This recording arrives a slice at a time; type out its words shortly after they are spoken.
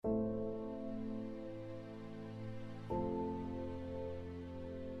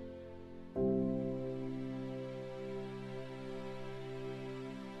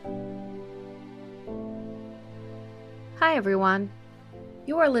Hi everyone.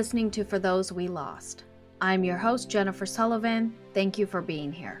 You are listening to For Those We Lost. I'm your host, Jennifer Sullivan. Thank you for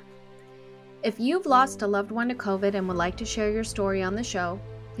being here. If you've lost a loved one to COVID and would like to share your story on the show,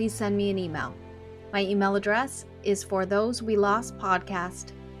 please send me an email. My email address is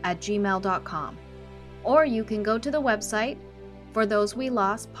forthosewelostpodcast@gmail.com. Or you can go to the website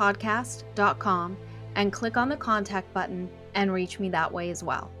forthosewelostpodcast.com and click on the contact button and reach me that way as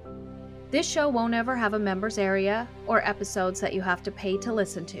well. This show won't ever have a members area or episodes that you have to pay to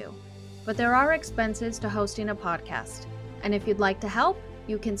listen to, but there are expenses to hosting a podcast. And if you'd like to help,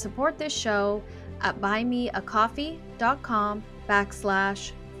 you can support this show at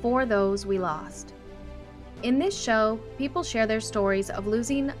buymeacoffee.com/forthosewelost. In this show, people share their stories of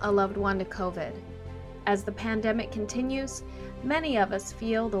losing a loved one to COVID. As the pandemic continues, many of us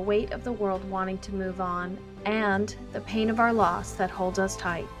feel the weight of the world wanting to move on and the pain of our loss that holds us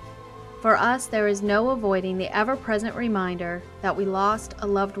tight. For us, there is no avoiding the ever-present reminder that we lost a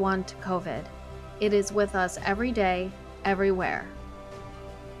loved one to COVID. It is with us every day, everywhere.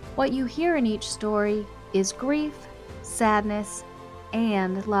 What you hear in each story is grief, sadness,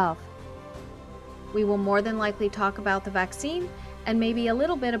 and love. We will more than likely talk about the vaccine and maybe a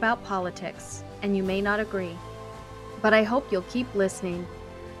little bit about politics, and you may not agree. But I hope you'll keep listening.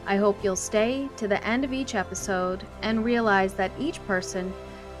 I hope you'll stay to the end of each episode and realize that each person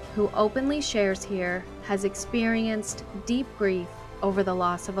who openly shares here has experienced deep grief over the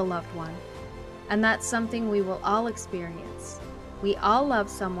loss of a loved one. And that's something we will all experience. We all love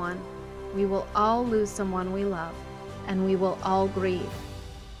someone, we will all lose someone we love, and we will all grieve.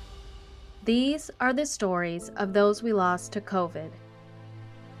 These are the stories of those we lost to COVID.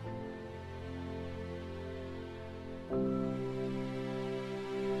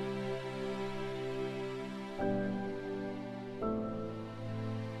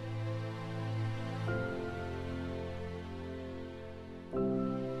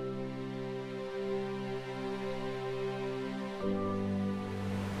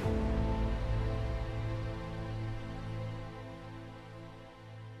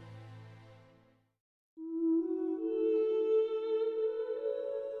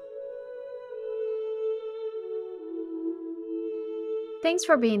 Thanks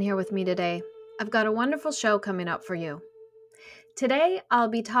for being here with me today. I've got a wonderful show coming up for you. Today, I'll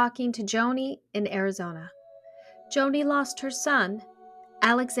be talking to Joni in Arizona. Joni lost her son,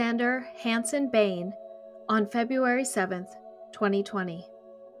 Alexander Hansen Bain, on February 7th, 2020.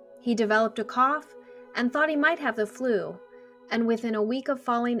 He developed a cough and thought he might have the flu, and within a week of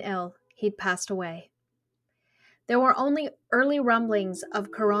falling ill, he'd passed away. There were only early rumblings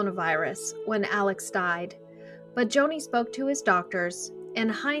of coronavirus when Alex died, but Joni spoke to his doctors, and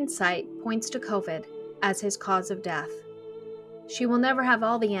hindsight points to COVID as his cause of death. She will never have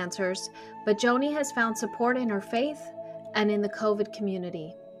all the answers, but Joni has found support in her faith and in the COVID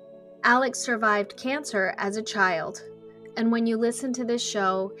community. Alex survived cancer as a child, and when you listen to this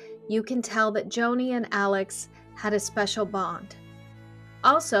show, you can tell that Joni and Alex had a special bond.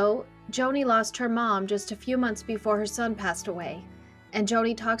 Also, Joni lost her mom just a few months before her son passed away, and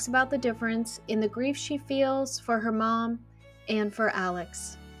Joni talks about the difference in the grief she feels for her mom and for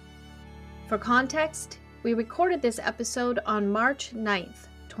Alex. For context, we recorded this episode on March 9th,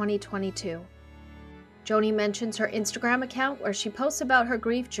 2022. Joni mentions her Instagram account where she posts about her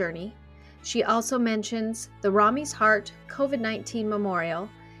grief journey. She also mentions the Rami's Heart COVID-19 Memorial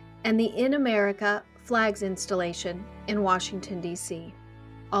and the In America Flags installation in Washington, D.C.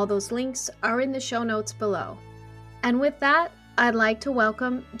 All those links are in the show notes below. And with that, I'd like to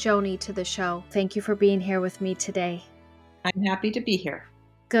welcome Joni to the show. Thank you for being here with me today. I'm happy to be here.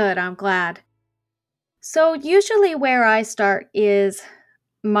 Good, I'm glad. So usually where I start is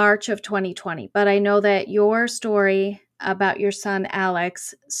March of 2020, but I know that your story about your son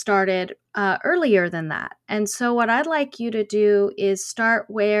Alex started earlier than that. And so what I'd like you to do is start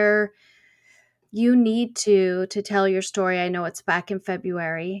where you need to tell your story. I know it's back in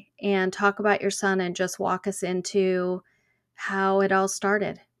February, and talk about your son and just walk us into how it all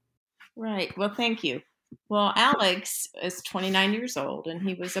started. Right. Well, thank you. Well, Alex is 29 years old, and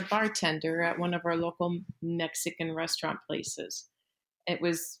he was a bartender at one of our local Mexican restaurant places. It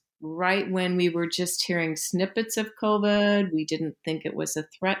was right when we were just hearing snippets of COVID. We didn't think it was a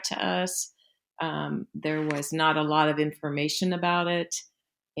threat to us. There was not a lot of information about it.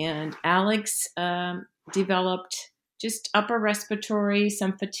 And Alex developed just upper respiratory,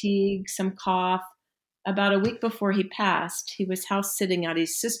 some fatigue, some cough. About a week before he passed, he was house sitting at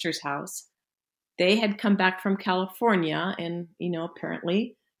his sister's house. They had come back from California, and,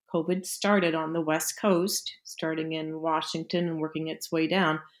 apparently COVID started on the West Coast, starting in Washington and working its way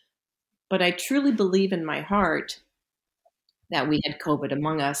down. But I truly believe in my heart that we had COVID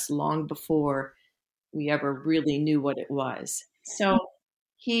among us long before we ever really knew what it was. So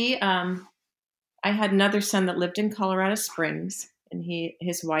I had another son that lived in Colorado Springs, and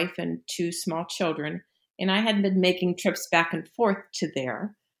his wife and two small children, and I had been making trips back and forth to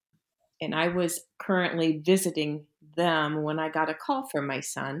there, and I was currently visiting them when I got a call from my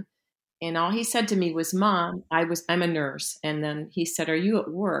son, and all he said to me was, "Mom, I'm a nurse," and then he said, "Are you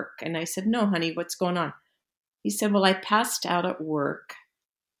at work?" And I said, "No, honey, what's going on?" He said, "Well, I passed out at work,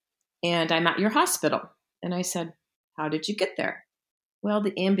 and I'm at your hospital." And I said, "How did you get there?" "Well,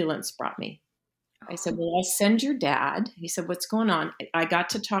 the ambulance brought me." I said, "Well, I'll send your dad." He said, "What's going on?" I got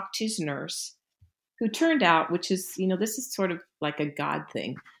to talk to his nurse, who turned out, which is, this is sort of like a God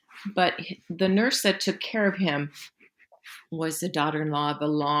thing, but the nurse that took care of him was the daughter-in-law of a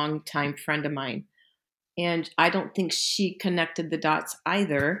longtime friend of mine. And I don't think she connected the dots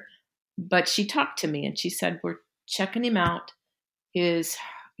either, but she talked to me and she said, "We're checking him out. He's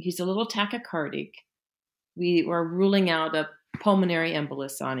a little tachycardic. We were ruling out a pulmonary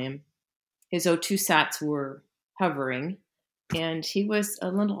embolus on him. His O2 sats were hovering, and he was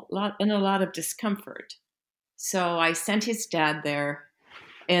in a lot of discomfort." So I sent his dad there,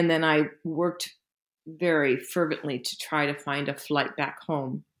 and then I worked very fervently to try to find a flight back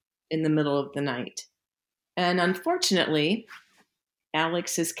home in the middle of the night. And unfortunately,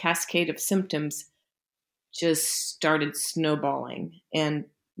 Alex's cascade of symptoms just started snowballing. And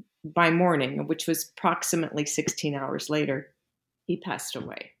by morning, which was approximately 16 hours later, he passed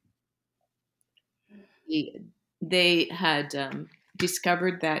away. They had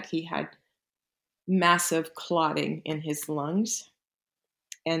discovered that he had massive clotting in his lungs,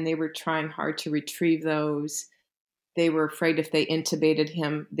 and they were trying hard to retrieve those. They were afraid if they intubated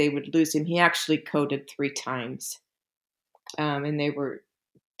him, they would lose him. He actually coded 3 times. And they were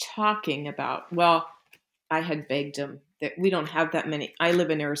talking about, well, I had begged him that we don't have that many. I live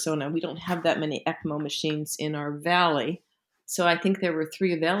in Arizona. We don't have that many ECMO machines in our valley. So I think there were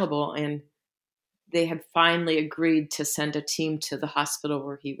 3 available, and they had finally agreed to send a team to the hospital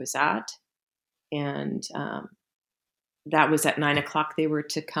where he was at. And that was at 9:00 they were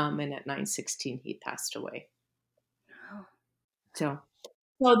to come, and at 9:16 he passed away. Oh. So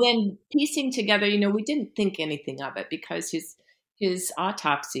then piecing together, we didn't think anything of it because his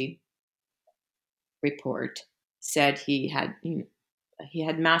autopsy report said he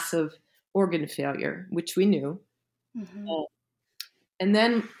had massive organ failure, which we knew. Mm-hmm. And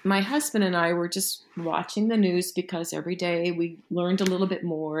then my husband and I were just watching the news because every day we learned a little bit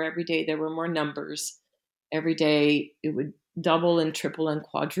more. Every day there were more numbers. Every day it would double and triple and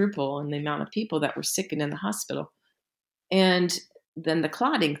quadruple in the amount of people that were sick and in the hospital. And then the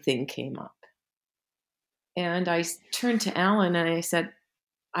clotting thing came up. And I turned to Alan and I said,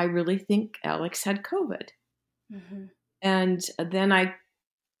 "I really think Alex had COVID." Mm-hmm. And then I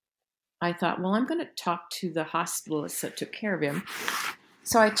thought, well, I'm going to talk to the hospitalist that took care of him.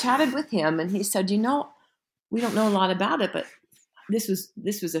 So I chatted with him, and he said, we don't know a lot about it, but this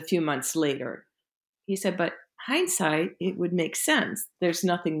was a few months later. He said, but hindsight, it would make sense. There's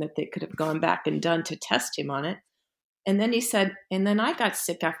nothing that they could have gone back and done to test him on it. And then he said, and then I got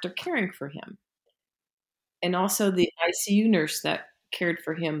sick after caring for him. And also the ICU nurse that cared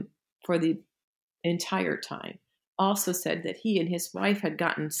for him for the entire time also said that he and his wife had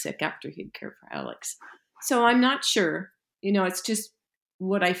gotten sick after he'd cared for Alex. So I'm not sure, it's just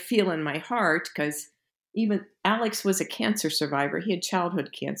what I feel in my heart, because even Alex was a cancer survivor. He had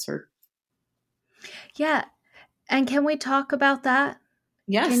childhood cancer. Yeah. And can we talk about that?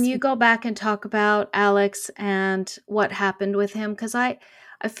 Yes. Can you go back and talk about Alex and what happened with him? Because I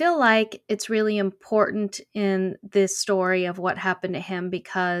feel like it's really important in this story of what happened to him,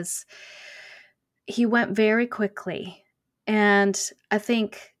 because he went very quickly. And I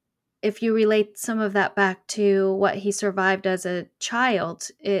think if you relate some of that back to what he survived as a child,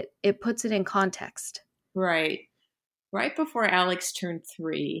 it puts it in context. Right. Right before Alex turned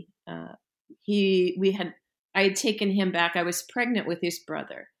 3, I had taken him back. I was pregnant with his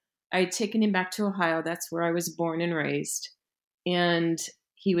brother. I had taken him back to Ohio. That's where I was born and raised. And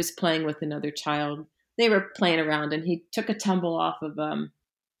he was playing with another child. They were playing around, and he took a tumble off of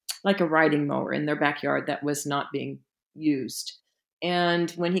like a riding mower in their backyard that was not being used. And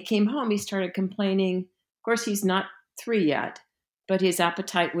when he came home, he started complaining. Of course, he's not 3 yet, but his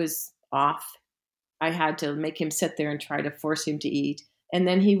appetite was off. I had to make him sit there and try to force him to eat. And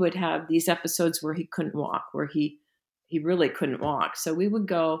then he would have these episodes where he couldn't walk, where he really couldn't walk. So we would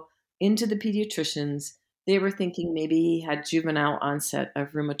go into the pediatricians. They were thinking maybe he had juvenile onset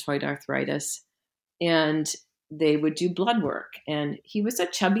of rheumatoid arthritis. And they would do blood work. And he was a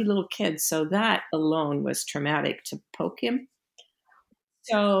chubby little kid, so that alone was traumatic, to poke him.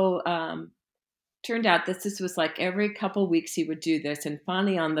 So turned out that this was like every couple weeks he would do this. And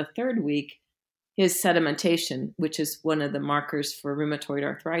finally, on the third week, his sedimentation, which is one of the markers for rheumatoid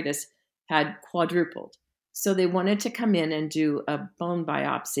arthritis, had quadrupled. So they wanted to come in and do a bone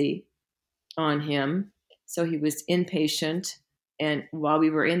biopsy on him. So he was inpatient. And while we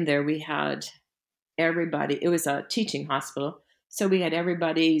were in there, we had everybody, it was a teaching hospital. So we had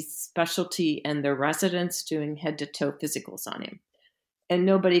everybody's specialty and their residents doing head to toe physicals on him. And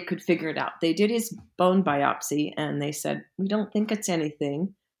nobody could figure it out. They did his bone biopsy and they said, we don't think it's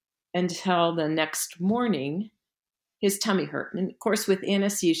anything, until the next morning, his tummy hurt. And of course, with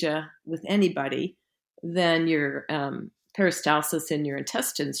anesthesia, with anybody, then your peristalsis in your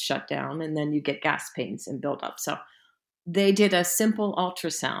intestines shut down, and then you get gas pains and build up. So they did a simple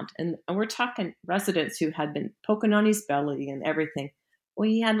ultrasound, and we're talking residents who had been poking on his belly and everything. Well,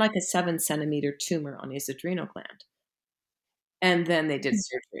 he had like a 7-centimeter tumor on his adrenal gland. And then they did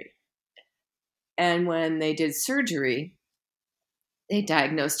surgery. And when they did surgery, they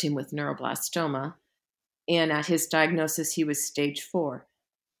diagnosed him with neuroblastoma. And at his diagnosis, he was stage 4.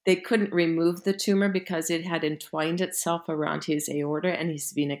 They couldn't remove the tumor because it had entwined itself around his aorta and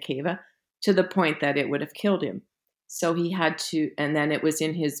his vena cava to the point that it would have killed him. So he had to, and then it was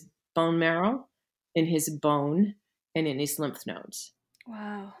in his bone marrow, in his bone, and in his lymph nodes.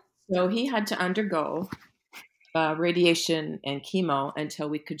 Wow. So he had to undergo radiation and chemo until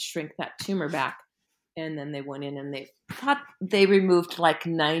we could shrink that tumor back. And then they went in and they thought they removed like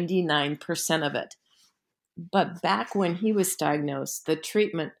 99% of it. But back when he was diagnosed, the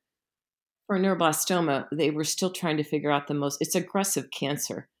treatment for neuroblastoma, they were still trying to figure out it's aggressive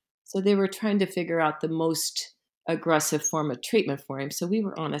cancer. So they were trying to figure out the most aggressive form of treatment for him. So we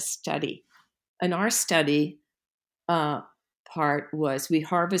were on a study. And our study part was we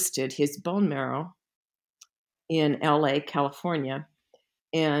harvested his bone marrow in LA, California.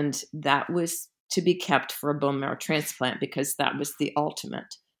 And that was to be kept for a bone marrow transplant because that was the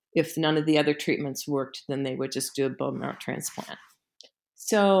ultimate. If none of the other treatments worked, then they would just do a bone marrow transplant.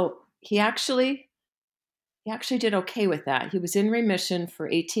 So he actually did okay with that. He was in remission for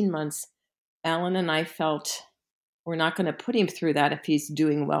 18 months. Alan and I felt we're not going to put him through that if he's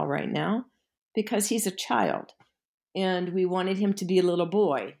doing well right now because he's a child. And we wanted him to be a little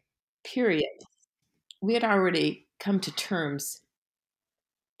boy, period. We had already come to terms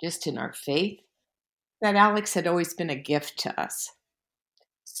just in our faith that Alex had always been a gift to us.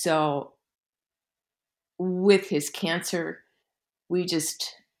 So with his cancer, we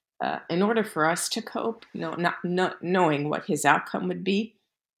just, in order for us to cope, not knowing what his outcome would be,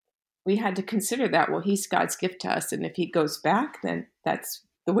 we had to consider that, well, he's God's gift to us. And if he goes back, then that's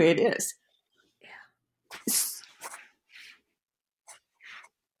the way it is. Yeah.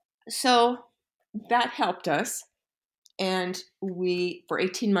 So that helped us. And for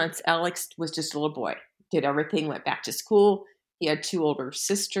 18 months, Alex was just a little boy, did everything, went back to school. He had 2 older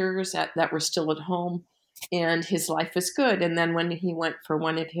sisters that were still at home, and his life was good. And then when he went for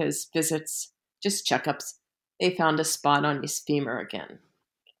one of his visits, just checkups, they found a spot on his femur again.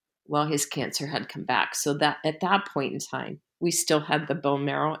 Well, his cancer had come back. So that at that point in time, we still had the bone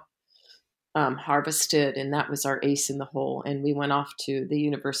marrow harvested, and that was our ace in the hole. And we went off to the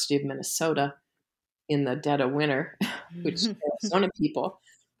University of Minnesota in the dead of winter, which Arizona people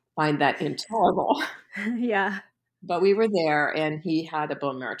find that intolerable. Yeah. But we were there, and he had a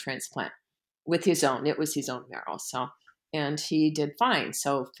bone marrow transplant with his own. It was his own marrow. So, and he did fine.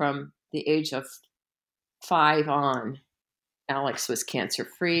 So from the age of 5 on, Alex was cancer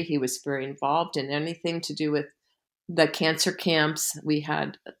free. He was very involved in anything to do with the cancer camps. We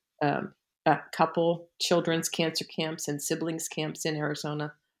had a couple children's cancer camps and siblings camps in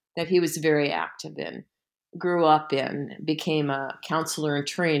Arizona that he was very active in, grew up in, became a counselor in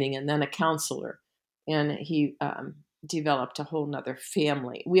training and then a counselor. And he developed a whole nother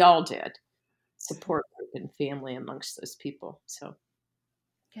family. We all did. Support group and family amongst those people. So,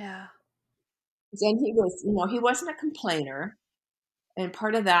 yeah. Then he was, he wasn't a complainer. And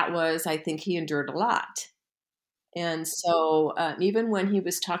part of that was, I think he endured a lot. And so even when he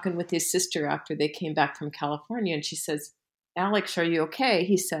was talking with his sister after they came back from California, and she says, Alex, are you okay?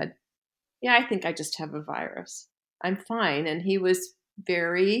 He said, yeah, I think I just have a virus. I'm fine. And he was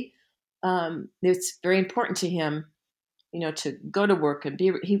it's very important to him, to go to work and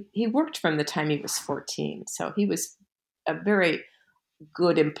he worked from the time he was 14. So he was a very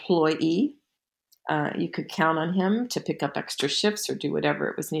good employee. You could count on him to pick up extra shifts or do whatever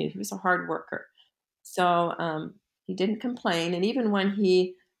it was needed. He was a hard worker. So he didn't complain. And even when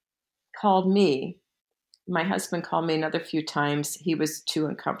he called me, my husband called me another few times. He was too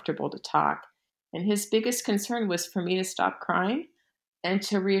uncomfortable to talk. And his biggest concern was for me to stop crying and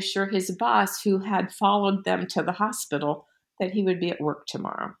to reassure his boss, who had followed them to the hospital, that he would be at work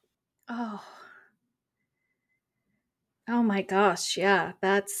tomorrow. Oh. Oh my gosh, yeah,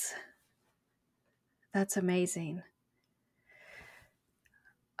 that's amazing.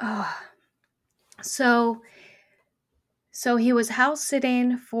 Oh. So so he was house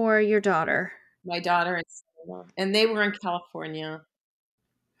sitting for your daughter. My daughter and they were in California.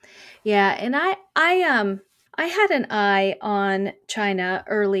 Yeah, and I had an eye on China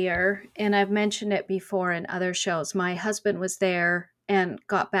earlier, and I've mentioned it before in other shows. My husband was there and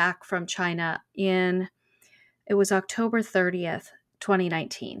got back from China in it was October 30th,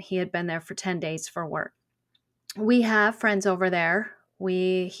 2019. He had been there for 10 days for work. We have friends over there.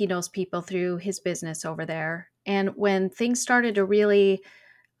 He knows people through his business over there. And when things started to really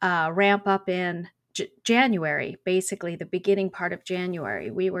ramp up in January, basically the beginning part of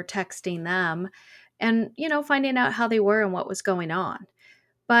January, we were texting them and, finding out how they were and what was going on.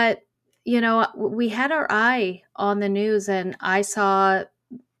 But, we had our eye on the news, and I saw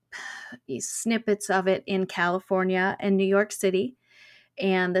snippets of it in California and New York City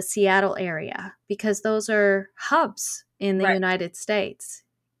and the Seattle area, because those are hubs in the Right. United States.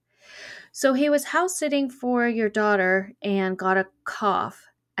 So he was house sitting for your daughter and got a cough,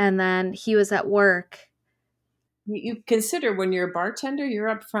 and then he was at work. You consider when you're a bartender, you're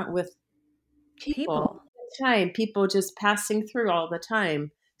up front with people all the time, people just passing through all the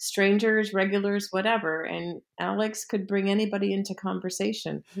time, strangers, regulars, whatever. And Alex could bring anybody into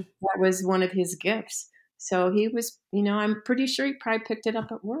conversation. That was one of his gifts. So he was, I'm pretty sure he probably picked it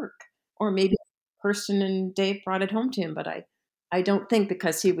up at work, or maybe Kirsten and Dave brought it home to him. But I don't think,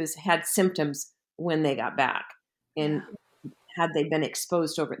 because he had symptoms when they got back, and had they been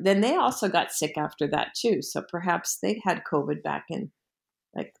exposed over, then they also got sick after that too. So perhaps they had COVID back in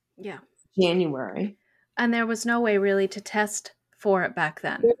January. And there was no way really to test for it back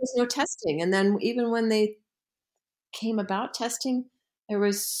then. There was no testing. And then even when they came about testing, there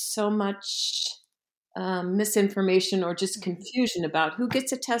was so much misinformation or just confusion about who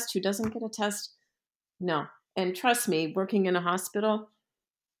gets a test, who doesn't get a test. No. And trust me, working in a hospital,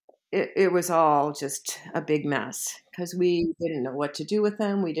 it was all just a big mess, because we didn't know what to do with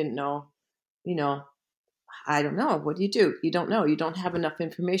them. We didn't know, I don't know. What do? You don't know. You don't have enough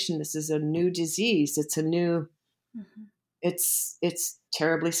information. This is a new disease. It's a new, it's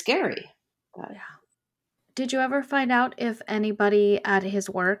terribly scary. But. Yeah. Did you ever find out if anybody at his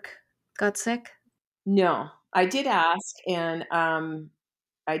work got sick? No, I did ask, and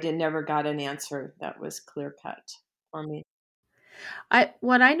I never got an answer that was clear cut for me.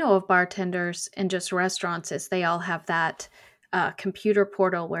 What I know of bartenders in just restaurants is they all have that computer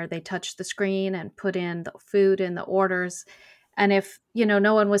portal where they touch the screen and put in the food and the orders. And if,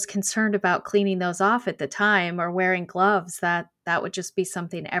 no one was concerned about cleaning those off at the time or wearing gloves, that would just be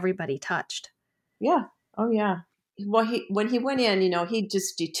something everybody touched. Yeah. Oh, yeah. Well, when he went in, he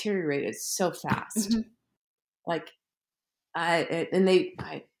just deteriorated so fast. Like, I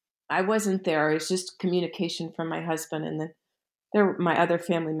wasn't there. It was just communication from my husband, and then my other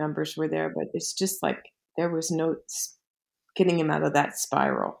family members were there, but it's just like there was no getting him out of that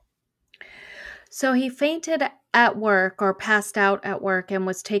spiral. So he fainted at work or passed out at work and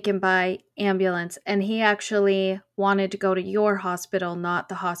was taken by ambulance, and he actually wanted to go to your hospital, not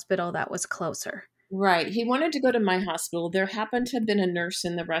the hospital that was closer. Right. He wanted to go to my hospital. There happened to have been a nurse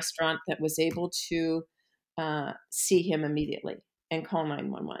in the restaurant that was able to see him immediately and call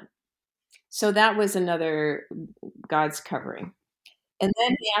 911. So that was another God's covering. And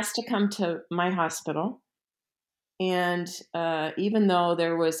then he asked to come to my hospital. And even though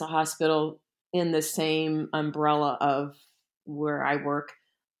there was a hospital in the same umbrella of where I work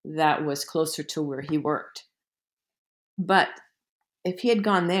that was closer to where he worked, but if he had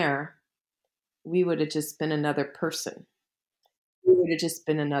gone there, we would have just been another person. We would have just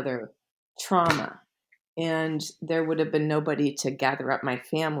been another trauma. And there would have been nobody to gather up my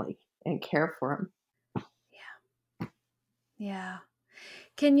family and care for him. Yeah. Yeah.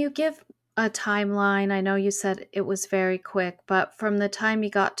 Can you give a timeline? I know you said it was very quick, but from the time you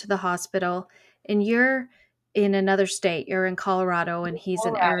got to the hospital, and you're in another state, you're in Colorado and he's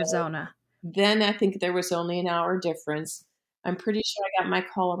in Arizona. Then I think there was only an hour difference. I'm pretty sure I got my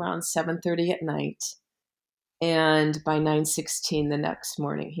call around 7:30 at night. And by 9:16 the next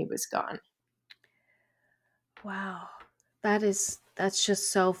morning, he was gone. Wow. That's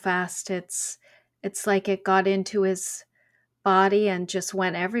just so fast. It's like it got into his body and just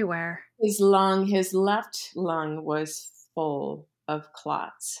went everywhere. His left lung was full of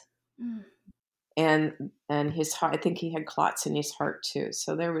clots. And his heart, I think he had clots in his heart too.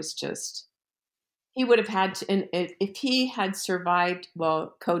 So there was just, he would have had to, and if he had survived,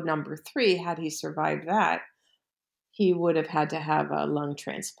 well, code number 3, had he survived that, he would have had to have a lung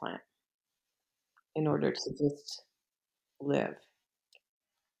transplant in order to just live.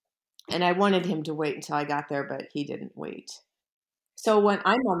 And I wanted him to wait until I got there, but he didn't wait. So when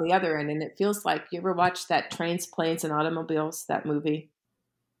I'm on the other end, and it feels like, you ever watch that Trains, Planes, and Automobiles, that movie?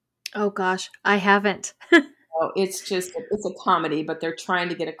 Oh gosh, I haven't. Oh, it's a comedy, but they're trying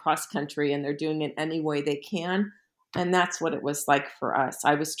to get across country and they're doing it any way they can. And that's what it was like for us.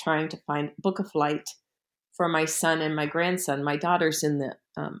 I was trying to book a flight for my son and my grandson. My daughter's in the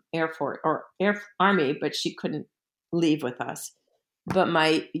Air Force or Army, but she couldn't leave with us. But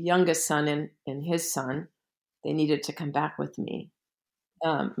my youngest son and his son, they needed to come back with me.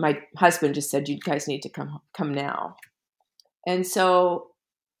 My husband just said, "You guys need to come now." And so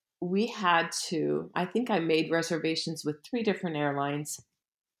we had to, I think I made reservations with 3 different airlines.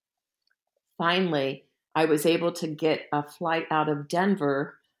 Finally, I was able to get a flight out of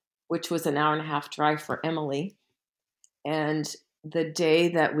Denver, which was an hour and a half drive for Emily. And the day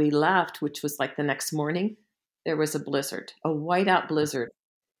that we left, which was like the next morning, there was a blizzard, a whiteout blizzard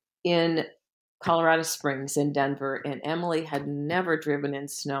in Colorado Springs in Denver. And Emily had never driven in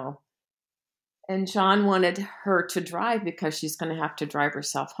snow. And John wanted her to drive because she's going to have to drive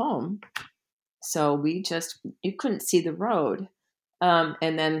herself home. So you couldn't see the road.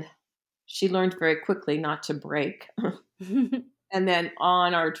 And then she learned very quickly not to brake. And then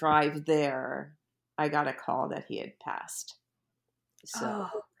on our drive there, I got a call that he had passed. So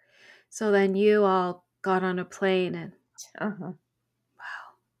then you all got on a plane and wow.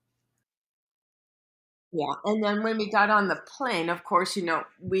 Wow. Yeah. And then when we got on the plane, of course,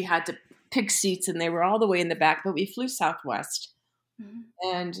 we had to pick seats and they were all the way in the back, but we flew Southwest.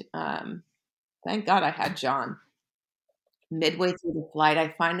 And thank God I had John. Midway through the flight,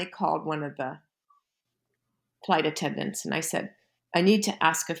 I finally called one of the flight attendants and I said, "I need to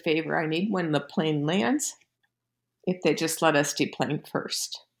ask a favor. I need, when the plane lands, if they just let us deplane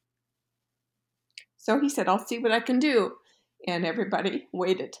first." So he said, "I'll see what I can do." And everybody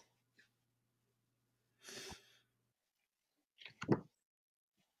waited.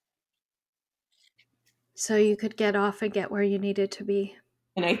 So you could get off and get where you needed to be.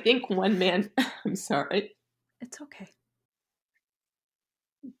 And I think one man, I'm sorry. It's okay.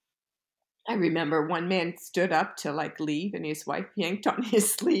 I remember one man stood up to leave and his wife yanked on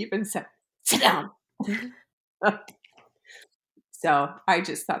his sleeve and said, "Sit down." So I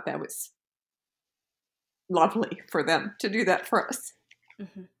just thought that was lovely for them to do that for us.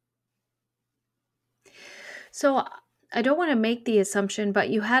 Mm-hmm. So I don't want to make the assumption, but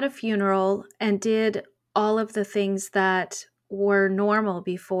you had a funeral and did all of the things that were normal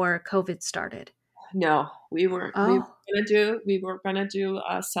before COVID started. No, we weren't. Oh. We were gonna do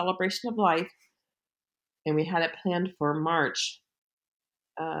a celebration of life, and we had it planned for March.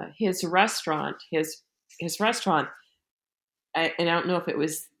 His restaurant, and I don't know if it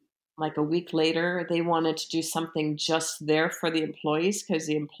was like a week later, they wanted to do something just there for the employees, because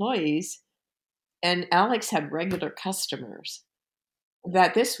the employees and Alex had regular customers,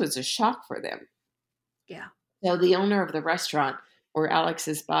 that this was a shock for them. Yeah. So the owner of the restaurant, or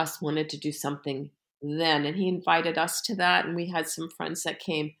Alex's boss, wanted to do something then, and he invited us to that, and we had some friends that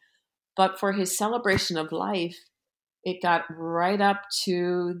came. But for his celebration of life, it got right up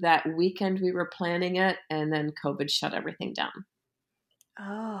to that weekend we were planning it, and then COVID shut everything down.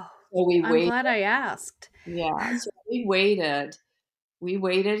 Oh, so we waited. I'm glad I asked. Yeah, so we waited. We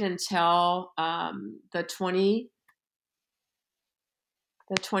waited until the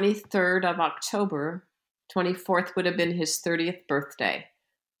 23rd of October. 24th would have been his 30th birthday.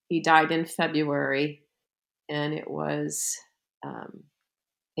 He died in February, and it was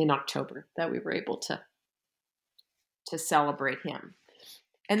in October that we were able to celebrate him.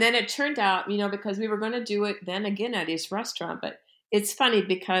 And then it turned out, because we were going to do it then again at his restaurant, but it's funny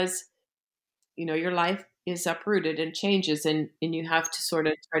because, your life is uprooted and changes, and you have to sort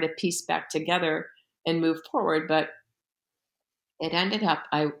of try to piece back together and move forward. But it ended up,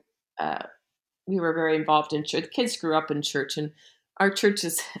 we were very involved in church. The kids grew up in church, and our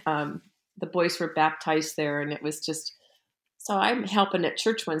churches, the boys were baptized there, and it was just, so I'm helping at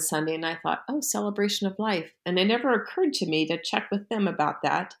church one Sunday, and I thought, oh, celebration of life. And it never occurred to me to check with them about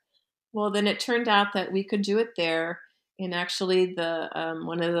that. Well, then it turned out that we could do it there. And actually,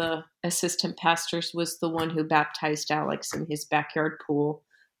 one of the assistant pastors was the one who baptized Alex in his backyard pool,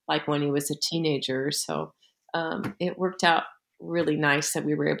 like when he was a teenager. So it worked out really nice that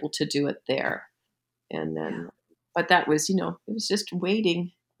we were able to do it there. And then, but that was, it was just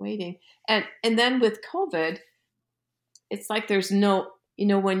waiting. And then with COVID, it's like there's no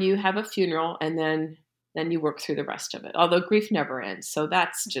when you have a funeral and then you work through the rest of it. Although grief never ends. So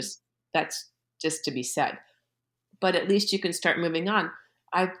that's just to be said. But at least you can start moving on.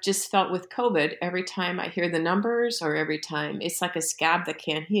 I've just felt with COVID, every time I hear the numbers or every time, it's like a scab that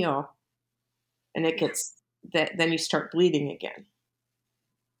can't heal, and it gets that then you start bleeding again.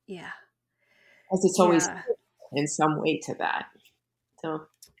 Yeah. Because it's always Yeah. in some way to that. So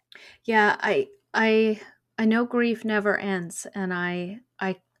Yeah, I know grief never ends, and I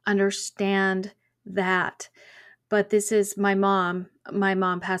understand that. But this is my mom. My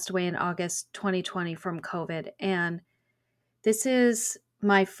mom passed away in August 2020 from COVID, and this is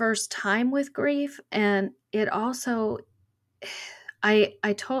my first time with grief, and it also I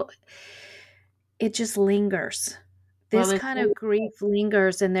told it just lingers. well, This kind of grief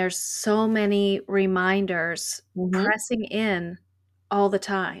lingers, and there's so many reminders mm-hmm, pressing in all the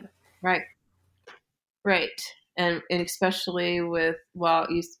time. right, right, and especially with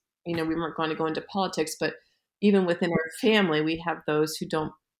we weren't going to go into politics, but even within our family, we have those who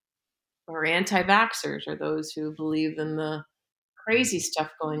don't are anti-vaxxers or those who believe in the crazy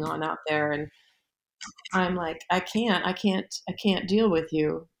stuff going on out there, and I'm like, I can't deal with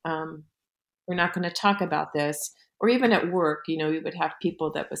you. We're not going to talk about this. Or even at work, we would have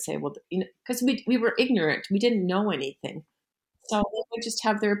people that would say, well, because we were ignorant, we didn't know anything. So they would just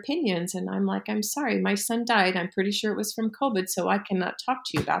have their opinions. And I'm like, I'm sorry, my son died. I'm pretty sure it was from COVID, so I cannot talk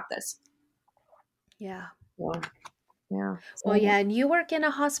to you about this. Yeah. So, yeah. Well, So yeah, and you work in a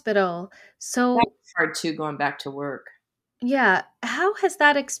hospital. So, that's hard too, going back to work. yeah, how has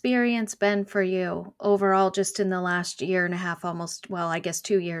that experience been for you overall, just in the last year and a half, almost, well, I guess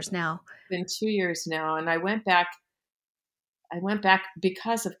 2 years now? It's been 2 years now. And I went back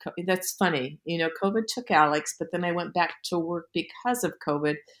because of COVID. That's funny. COVID took Alex, but then I went back to work because of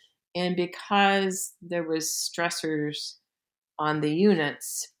COVID and because there was stressors on the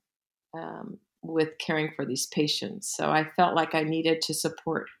units with caring for these patients. So I felt like I needed to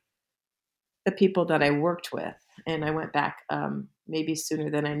support the people that I worked with. And I went back maybe sooner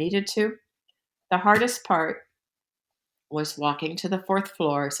than I needed to. The hardest part was walking to the fourth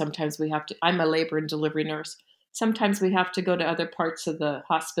floor. Sometimes I'm a labor and delivery nurse. Sometimes we have to go to other parts of the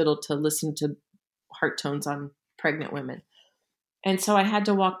hospital to listen to heart tones on pregnant women. And so I had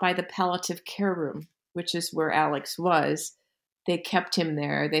to walk by the palliative care room, which is where Alex was. They kept him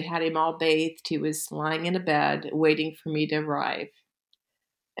there. They had him all bathed. He was lying in a bed waiting for me to arrive.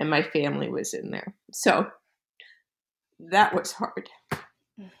 And my family was in there. So that was hard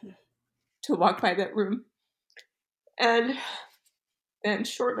Mhm. to walk by that room. And then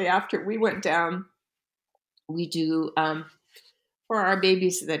shortly after we went down, we do, for our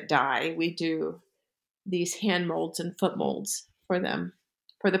babies that die, we do these hand molds and foot molds for them,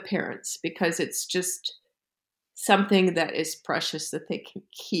 for the parents, because it's just something that is precious that they can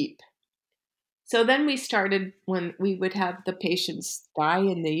keep. So then we started, when we would have the patients die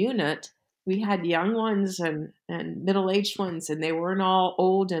in the unit, we had young ones and middle-aged ones, and they weren't all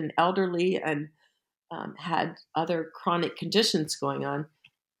old and elderly and had other chronic conditions going on.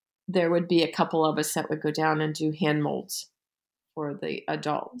 There would be a couple of us that would go down and do hand molds for the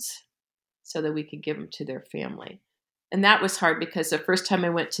adults so that we could give them to their family. And that was hard because the first time I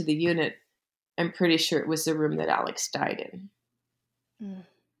went to the unit, I'm pretty sure it was the room that Alex died in. Mm.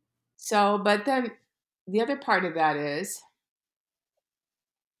 So, but then the other part of that is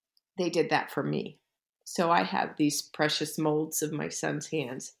they did that for me. So I have these precious molds of my son's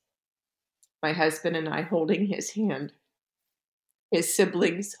hands, my husband and I holding his hand, his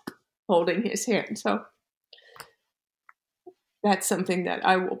siblings holding his hand. So that's something that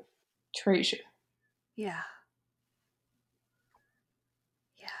I will treasure. Yeah.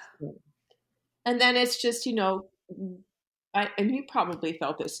 Yeah. And then it's just, and you probably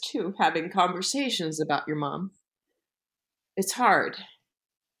felt this too, having conversations about your mom. It's hard,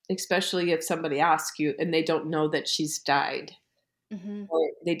 especially if somebody asks you and they don't know that she's died, Hmm. or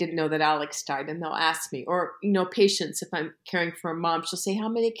they didn't know that Alex died, and they'll ask me. Or, patients, if I'm caring for a mom, she'll say, how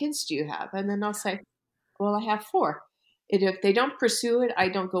many kids do you have? And then I'll say, well, I have 4. And if they don't pursue it, I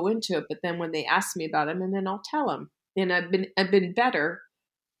don't go into it. But then when they ask me about them, and then I'll tell them. And I've been better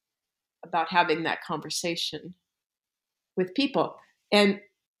about having that conversation with people. And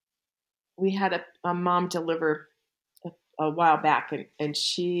we had a mom deliver a while back, and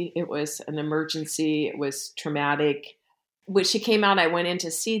it was an emergency. It was traumatic. When she came out, I went in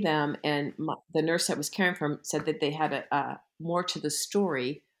to see them, and the nurse that was caring for them said that they had more to the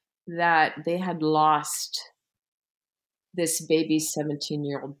story, that they had lost this baby's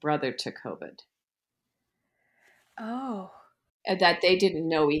 17-year-old brother to COVID. Oh. that they didn't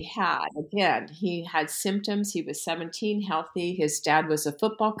know he had. Again, he had symptoms. He was 17, healthy. His dad was a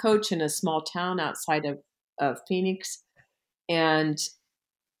football coach in a small town outside of Phoenix. And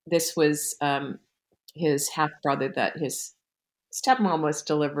this was his half brother that his stepmom was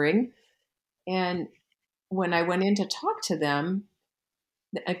delivering. And when I went in to talk to them,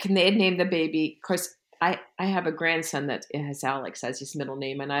 they had named the baby. Of course, I have a grandson that has Alex as his middle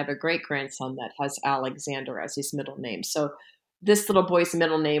name, and I have a great grandson that has Alexander as his middle name. So this little boy's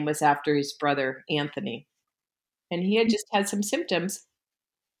middle name was after his brother Anthony, and he had just had some symptoms,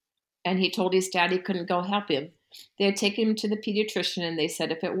 and he told his dad he couldn't go help him. They had taken him to the pediatrician, and they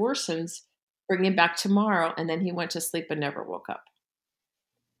said if it worsens, bring him back tomorrow. And then he went to sleep and never woke up.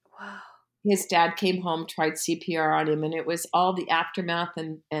 Wow. His dad came home, tried CPR on him, and it was all the aftermath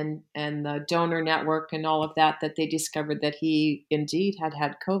and the donor network and all of that they discovered that he indeed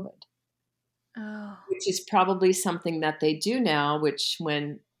had COVID, Oh. which is probably something that they do now, which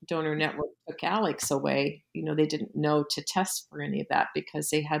when donor network took Alex away, they didn't know to test for any of that because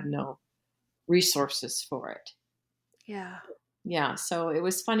they had no resources for it. Yeah. Yeah, so it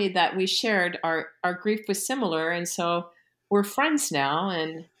was funny that we shared our grief was similar, and so we're friends now,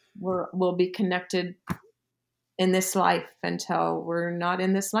 and we'll be connected in this life until we're not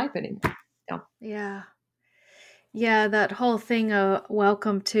in this life anymore. Yeah. Yeah, that whole thing of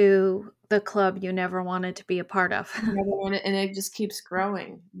welcome to the club you never wanted to be a part of. And it just keeps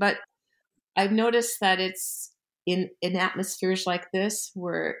growing. But I've noticed that it's in atmospheres like this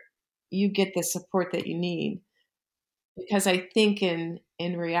where you get the support that you need. Because I think in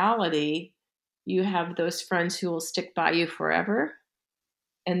reality, you have those friends who will stick by you forever,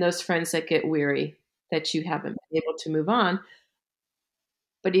 and those friends that get weary that you haven't been able to move on.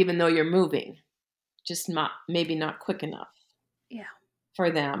 But even though you're moving, just maybe not quick enough Yeah.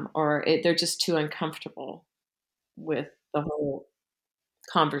 for them, or they're just too uncomfortable with the whole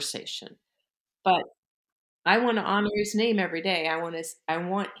conversation. But I want to honor his name every day. I want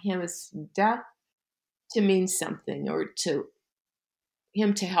his death to mean something, or to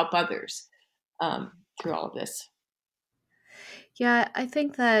him to help others through all of this. Yeah, I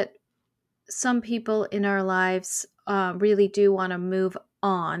think that some people in our lives really do want to move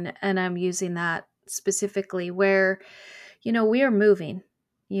on. And I'm using that specifically where, we are moving.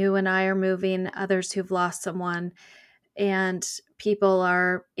 You and I are moving, others who've lost someone, and people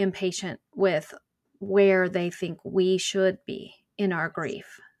are impatient with where they think we should be in our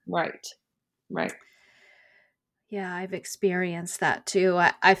grief. Right. Yeah, I've experienced that too.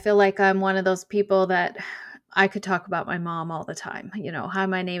 I feel like I'm one of those people that I could talk about my mom all the time. Hi,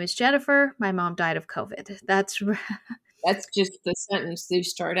 my name is Jennifer. My mom died of COVID. That's That's just the sentence you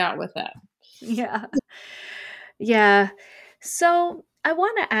start out with that. yeah. Yeah. So I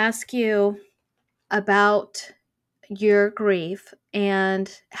want to ask you about your grief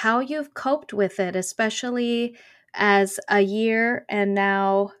and how you've coped with it, especially as a year and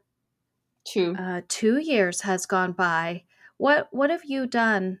now 2 years has gone by. What have you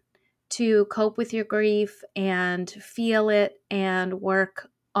done to cope with your grief and feel it and work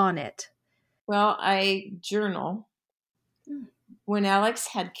on it? Well, I journal. Mm. When Alex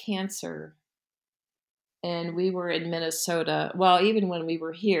had cancer and we were in Minnesota, well, even when we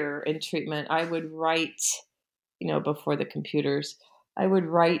were here in treatment, I would write, before the computers, I would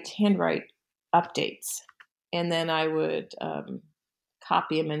handwrite updates. And then I would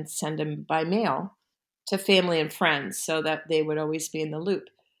copy them and send them by mail to family and friends so that they would always be in the loop.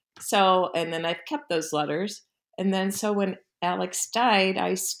 So, and then I've kept those letters. And then, so when Alex died,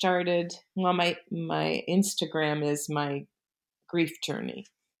 I started, well, my Instagram is my grief journey.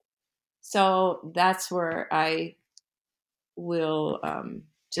 So that's where I will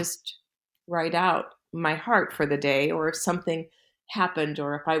just write out my heart for the day, or if something happened,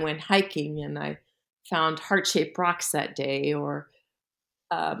 or if I went hiking and I found heart-shaped rocks that day, or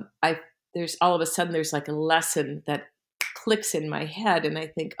there's all of a sudden there's like a lesson that clicks in my head, and I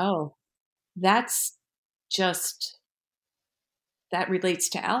think, oh, that's just that relates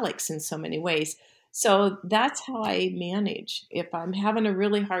to Alex in so many ways. So that's how I manage. If I'm having a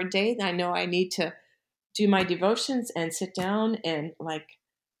really hard day, I know I need to do my devotions and sit down and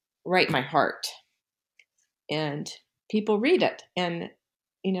write my heart. And people read it. And,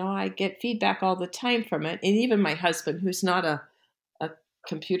 I get feedback all the time from it. And even my husband, who's not a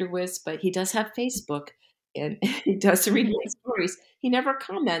computer whiz, but he does have Facebook and he does read my stories. He never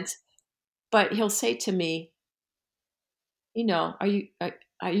comments, but he'll say to me, are you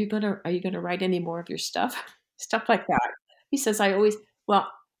gonna write any more of your stuff? Stuff like that. He says, well,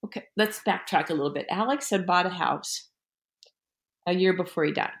 okay, let's backtrack a little bit. Alex had bought a house a year before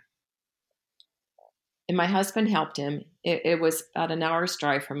he died. and my husband helped him. It was about an hour's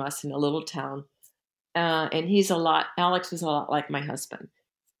drive from us in a little town. And Alex was a lot like my husband.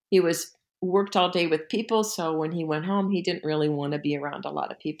 He was worked all day with people. So when he went home, he didn't really want to be around a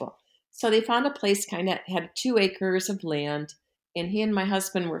lot of people. So they found a place kind of had 2 acres of land, and he and my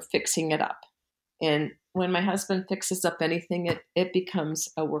husband were fixing it up. And when my husband fixes up anything, it becomes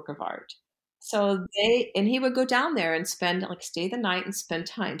a work of art. So he would go down there and stay the night and spend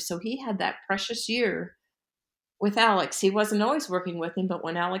time. So he had that precious year with Alex. He wasn't always working with him, but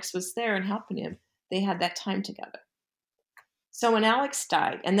when Alex was there and helping him, they had that time together. So when Alex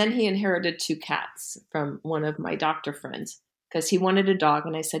died, and then he inherited 2 cats from one of my doctor friends because he wanted a dog.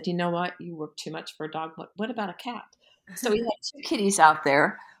 And I said, you know what? You work too much for a dog. What about a cat? So he had 2 kitties out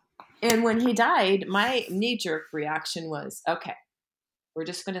there. And when he died, my knee-jerk reaction was, okay, we're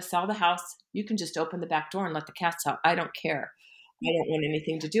just going to sell the house. You can just open the back door and let the cats out. I don't care. I don't want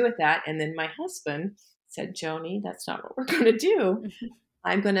anything to do with that. And then my husband said, Joni, that's not what we're going to do.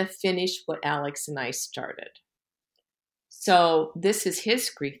 I'm going to finish what Alex and I started. So this is his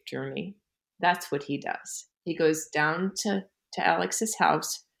grief journey. That's what he does. He goes down to Alex's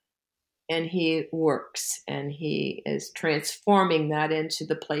house and he works, and he is transforming that into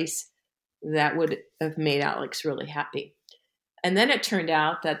the place that would have made Alex really happy. And then it turned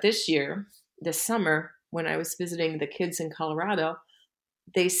out that this summer, when I was visiting the kids in Colorado,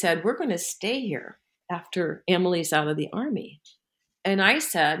 they said, we're going to stay here after Emily's out of the Army. And I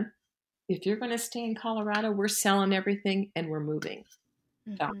said, if you're going to stay in Colorado, we're selling everything and we're moving.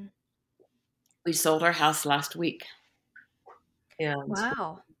 So we sold our house last week. And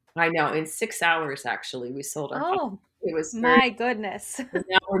wow. I know, in 6 hours, actually, we sold our house. It was my goodness. And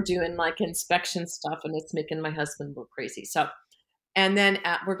now we're doing inspection stuff, and it's making my husband go crazy. So, and then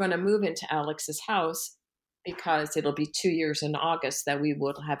we're going to move into Alex's house because it'll be 2 years in August that we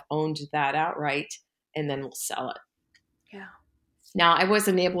will have owned that outright, and then we'll sell it. Yeah. Now, I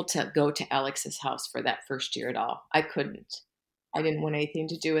wasn't able to go to Alex's house for that first year at all. I couldn't. I didn't want anything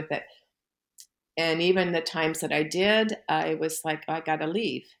to do with it. And even the times that I did, I was like, I got to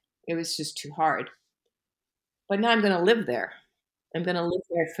leave. It was just too hard. But now I'm going to live there. I'm going to live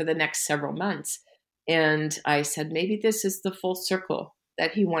there for the next several months. And I said, maybe this is the full circle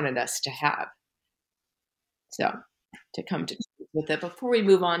that he wanted us to have. So to come to terms with it before we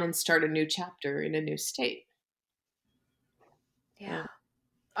move on and start a new chapter in a new state. Yeah.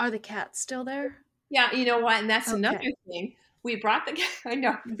 Are the cats still there? Yeah, you know what? And that's another thing. We brought the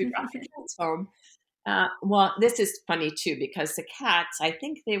cats home. Well, this is funny too, because the cats, I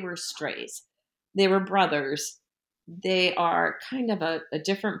think they were strays. They were brothers. They are kind of a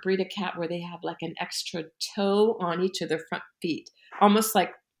different breed of cat where they have an extra toe on each of their front feet. Almost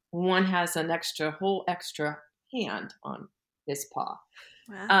like one has an whole extra hand on his paw.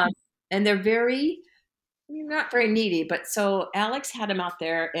 Wow. And they're not very needy, but so Alex had them out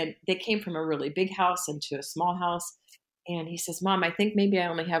there, and they came from a really big house into a small house. And he says, Mom, I think maybe I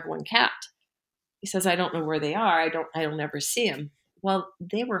only have 1 cat. He says, I don't know where they are. I don't ever see them. Well,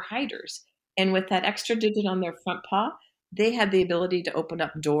 they were hiders. And with that extra digit on their front paw, they had the ability to open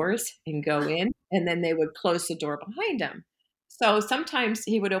up doors and go in, and then they would close the door behind them. So sometimes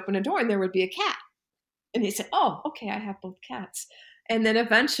he would open a door and there would be a cat. And he said, oh, okay, I have both cats. And then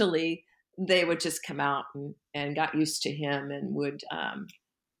eventually they would just come out and got used to him and would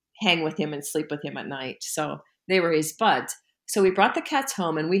hang with him and sleep with him at night. So they were his buds. So we brought the cats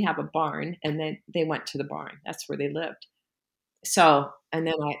home, and we have a barn, and then they went to the barn. That's where they lived. So, and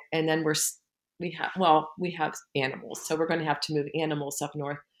then we have animals. So we're going to have to move animals up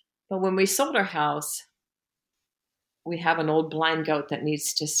north. But when we sold our house, we have an old blind goat that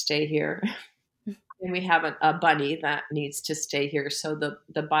needs to stay here. And we have a bunny that needs to stay here. So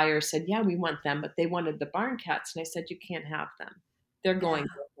the buyer said, yeah, we want them, but they wanted the barn cats. And I said, you can't have them. They're going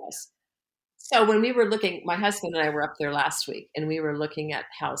with us. So when we were looking, my husband and I were up there last week, and we were looking at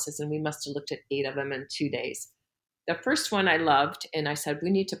houses, and we must have looked at 8 of them in 2 days. The first one I loved, and I said,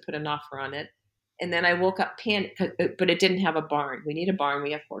 we need to put an offer on it. And then I woke up panicked, but it didn't have a barn. We need a barn.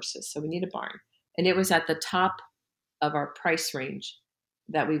 We have horses, so we need a barn. And it was at the top of our price range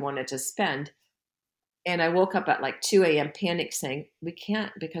that we wanted to spend. And I woke up at 2 a.m. panic saying, we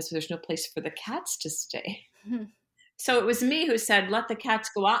can't, because there's no place for the cats to stay. So it was me who said, let the cats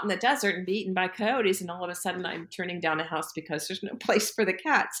go out in the desert and be eaten by coyotes. And all of a sudden I'm turning down a house because there's no place for the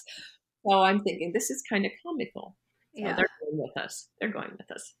cats. So I'm thinking, this is kind of comical. So they're going with us. They're going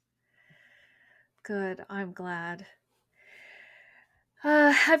with us. Good. I'm glad.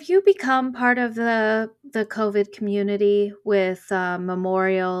 Have you become part of the COVID community with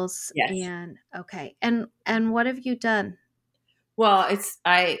memorials? Yes. And what have you done? Well,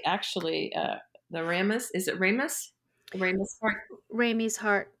 I actually the Ramus. Is it Ramus? Ramus Heart. Ramey's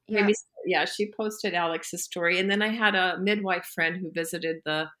Heart. Yeah. Maybe, yeah. She posted Alex's story, and then I had a midwife friend who visited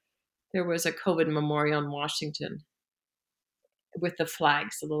There was a COVID memorial in Washington with the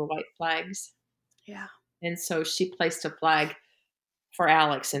flags, the little white flags, Yeah. and so she placed a flag for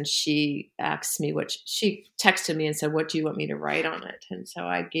Alex, and she asked me she texted me and said, "What do you want me to write on it?" And so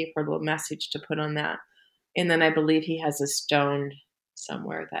I gave her a little message to put on that, and then I believe he has a stone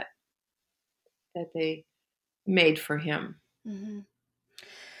somewhere that they made for him. Mm-hmm.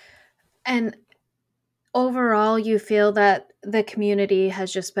 And overall, you feel that the community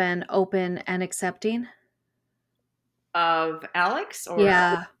has just been open and accepting? Of Alex, or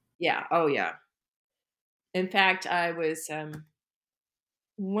Yeah. yeah, oh yeah. In fact, I was and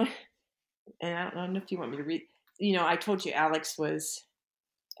I don't know if you want me to read. I told you Alex was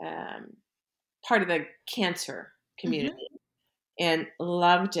part of the cancer community, and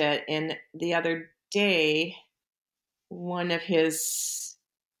loved it. And the other day, one of his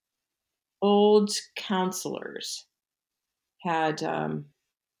old counselors had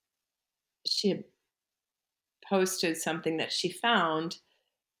she had posted something that she found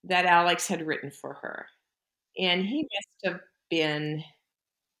that Alex had written for her, and he must have been.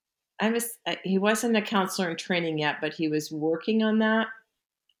 He wasn't a counselor in training yet, but he was working on that.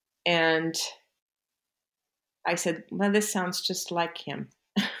 And I said, well, this sounds just like him.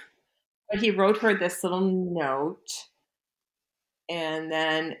 But he wrote her this little note. And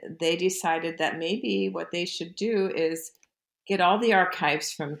then they decided that maybe what they should do is get all the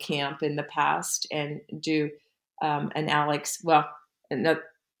archives from camp in the past and do an Alex. Well,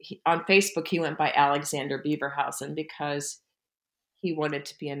 on Facebook, he went by Alexander Beaverhausen because he wanted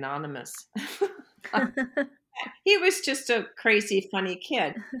to be anonymous. He was just a crazy, funny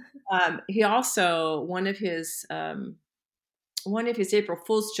kid. He also, one of his April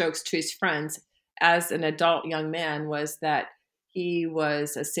Fool's jokes to his friends as an adult young man was that he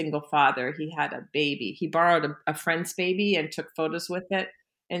was a single father. He had a baby. He borrowed a friend's baby and took photos with it,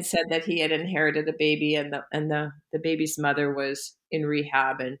 and said that he had inherited a baby, and the baby's mother was in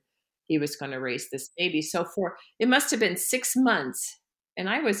rehab, and he was going to raise this baby. So it must have been 6 months, and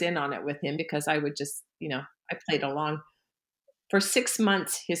I was in on it with him because I would just, I played along. For 6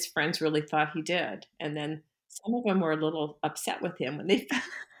 months, his friends really thought he did, and then some of them were a little upset with him when they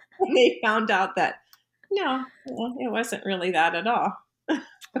found out that no, it wasn't really that at all.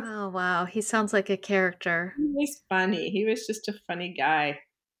 Oh, wow. He sounds like a character. He was funny. He was just a funny guy.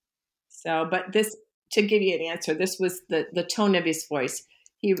 So, but to give you an answer, this was the tone of his voice.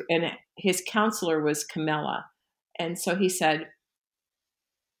 And his counselor was Camilla. And so he said,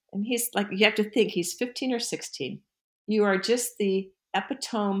 and he's like, you have to think he's 15 or 16. You are just the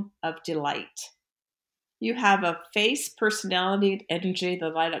epitome of delight. You have a face, personality, and energy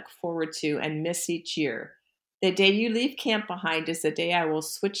that I look forward to and miss each year. The day you leave camp behind is the day I will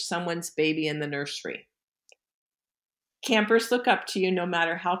switch someone's baby in the nursery. Campers look up to you no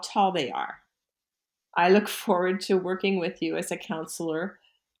matter how tall they are. I look forward to working with you as a counselor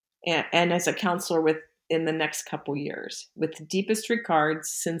and as a counselor in the next couple years. With deepest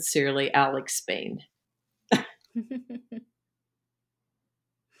regards, sincerely, Alex Spain.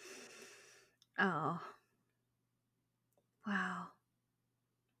 Oh. Wow.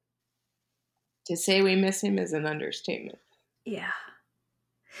 To say we miss him is an understatement. Yeah.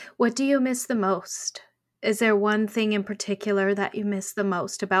 What do you miss the most? Is there one thing in particular that you miss the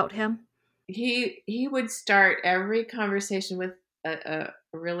most about him? He would start every conversation with a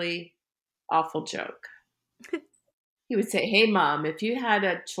really awful joke. He would say, "Hey, Mom, if you had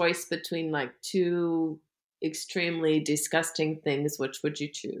a choice between like two extremely disgusting things, which would you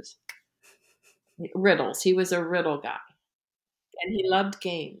choose?" Riddles. He was a riddle guy, and he loved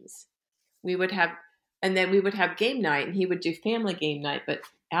games. And then we would have game night, and he would do family game night. But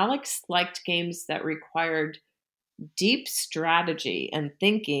Alex liked games that required deep strategy and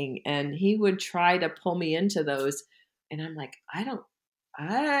thinking, and he would try to pull me into those. And I'm like, I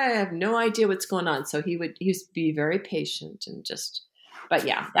have no idea what's going on. So he used to be very patient and but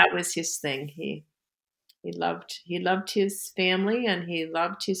yeah, that was his thing. He loved his family, and he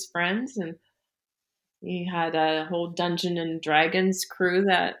loved his friends, and he had a whole Dungeon and Dragons crew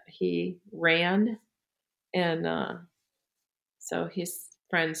that he ran. And so his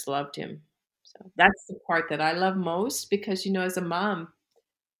friends loved him. So that's the part that I love most because, as a mom,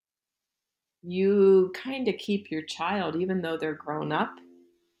 you kind of keep your child, even though they're grown up,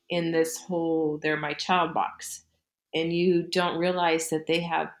 in this whole, they're my child box. And you don't realize that they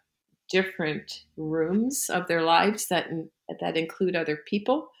have different rooms of their lives that include other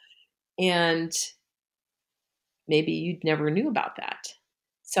people. And maybe you never knew about that.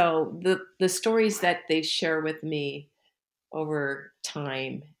 So the stories that they share with me over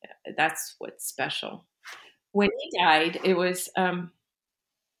time, that's what's special. When he died, it was a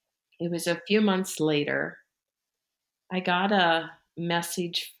few months later. I got a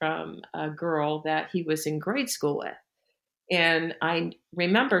message from a girl that he was in grade school with. And I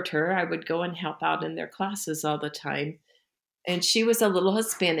remembered her. I would go and help out in their classes all the time. And she was a little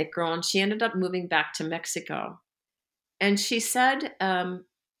Hispanic girl, and she ended up moving back to Mexico. And she said,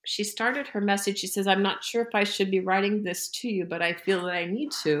 she started her message. She says, I'm not sure if I should be writing this to you, but I feel that I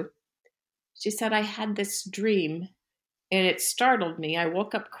need to. She said, I had this dream and it startled me. I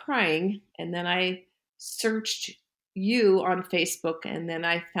woke up crying, and then I searched you on Facebook, and then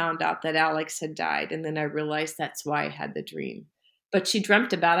I found out that Alex had died, and then I realized that's why I had the dream. But she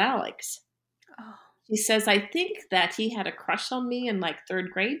dreamt about Alex. Oh. She says, I think that he had a crush on me in like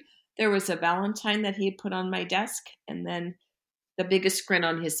third grade. There was a Valentine that he had put on my desk, and then the biggest grin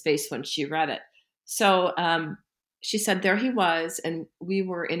on his face when she read it. So she said, there he was, and we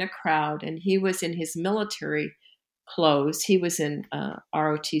were in a crowd, and he was in his military clothes. He was in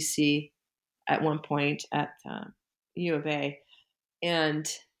ROTC at one point at U of A. And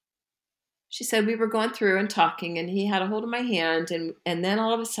she said, we were going through and talking, and he had a hold of my hand, and then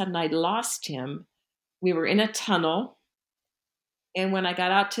all of a sudden I lost him. We were in a tunnel, and when I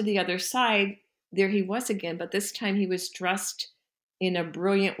got out to the other side, there he was again, but this time he was dressed in a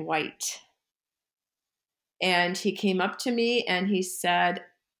brilliant white. And he came up to me and he said,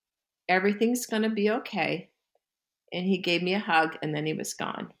 everything's going to be okay. And he gave me a hug, and then he was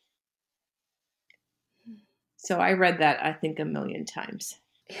gone. So I read that, I think, 1,000,000 times.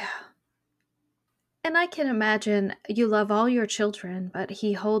 Yeah. And I can imagine you love all your children, but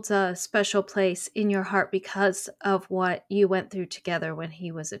he holds a special place in your heart because of what you went through together when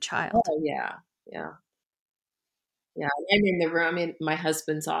he was a child. Oh, yeah. Yeah. Yeah. I'm in the room, I'm in my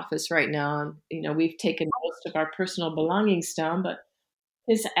husband's office right now. And, we've taken most of our personal belongings down, but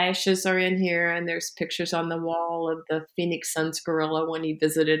his ashes are in here, and there's pictures on the wall of the Phoenix Suns gorilla when he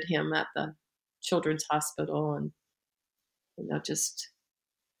visited him at the children's hospital, and just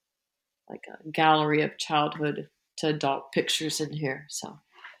like a gallery of childhood to adult pictures in here. So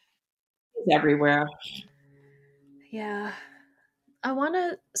he's everywhere. Yeah. I want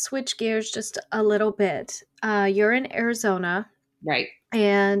to switch gears just a little bit. You're in Arizona, Right.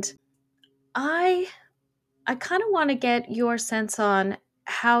 and I kind of want to get your sense on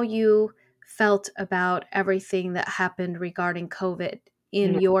how you felt about everything that happened regarding COVID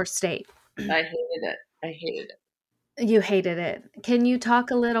in your state. I hated it. I hated it. You hated it. Can you talk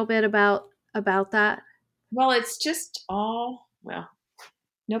a little bit about that? Well, it's just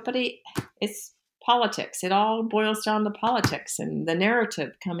it's politics. It all boils down to politics and the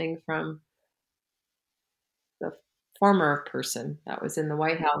narrative coming from the former person that was in the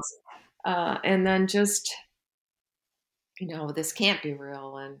White House. And then just, this can't be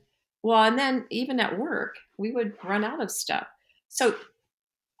real. And then even at work, we would run out of stuff. So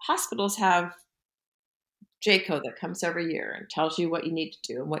hospitals have JCAHO that comes every year and tells you what you need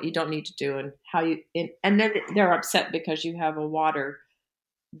to do and what you don't need to do, and and then they're upset because you have a water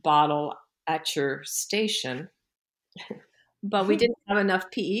bottle at your station, but we didn't have enough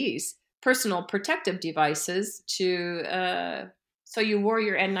PEs, personal protective devices, so you wore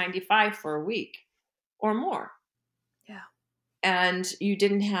your N95 for a week or more. Yeah. And you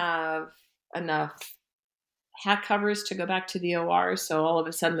didn't have enough hat covers to go back to the OR, so all of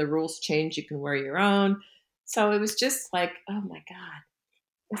a sudden the rules change. You can wear your own. So it was just like, oh my God,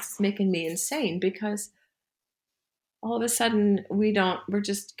 this is making me insane, because all of a sudden we're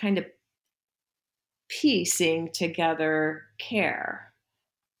just kind of piecing together care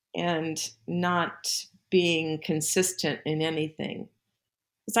and not being consistent in anything.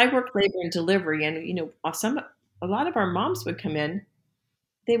 Because I worked labor and delivery, and a lot of our moms would come in,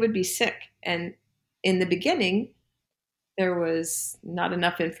 they would be sick, and in the beginning there was not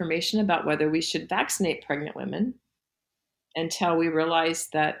enough information about whether we should vaccinate pregnant women, until we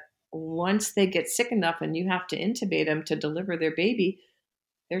realized that once they get sick enough and you have to intubate them to deliver their baby,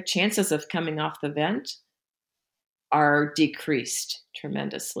 their chances of coming off the vent are decreased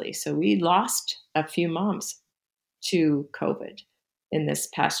tremendously. So we lost a few moms to COVID in this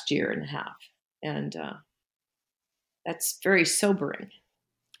past year and a half. And that's very sobering.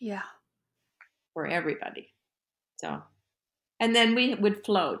 Yeah. For everybody. So, and then we would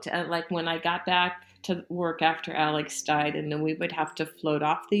float. Like when I got back to work after Alex died, and then we would have to float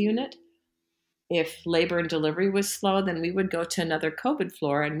off the unit. If labor and delivery was slow, then we would go to another COVID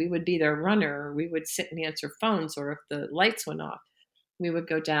floor, and we would be their runner, or we would sit and answer phones, or if the lights went off, we would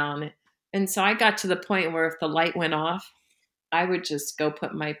go down. And so I got to the point where if the light went off, I would just go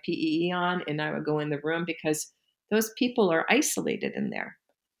put my PEE on and I would go in the room because those people are isolated in there.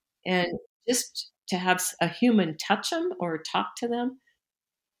 And just to have a human touch them or talk to them,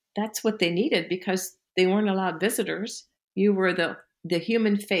 that's what they needed because they weren't allowed visitors. You were the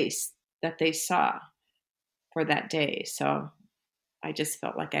human face that they saw for that day. So I just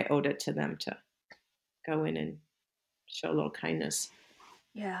felt like I owed it to them to go in and show a little kindness.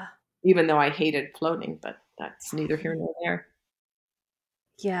 Yeah. Even though I hated floating, but that's neither here nor there.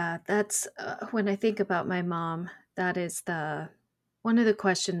 Yeah, that's when I think about my mom, that is the one of the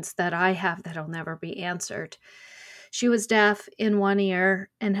questions that I have that'll never be answered. She was deaf in one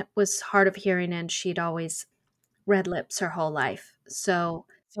ear and was hard of hearing, and she'd always red lips her whole life. So,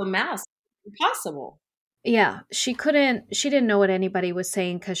 So mask, impossible. yeah, she didn't know what anybody was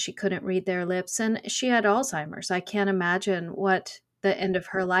saying because she couldn't read their lips, and she had Alzheimer's. I can't imagine what the end of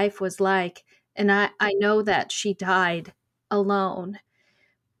her life was like. And I know that she died alone.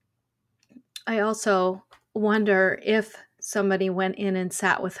 I also wonder if somebody went in and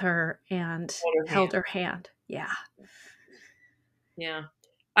sat with her and held her hand. Yeah. Yeah.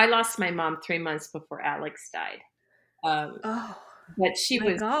 I lost my mom 3 months before Alex died. Oh But she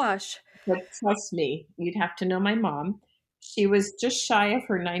my was, gosh. but trust me, you'd have to know my mom. She was just shy of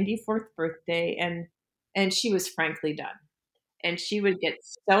her 94th birthday and she was frankly done. And she would get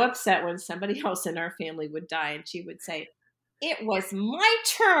so upset when somebody else in our family would die and she would say, "It was my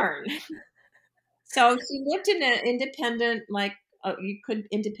turn." So she lived in an independent, like you could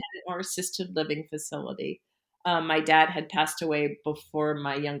independent or assisted living facility. My dad had passed away before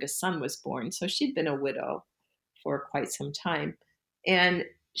my youngest son was born, so she'd been a widow for quite some time, and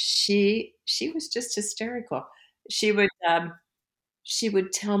she was just hysterical. She would she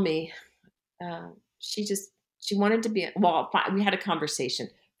would tell me uh, she just she wanted to be well. We had a conversation.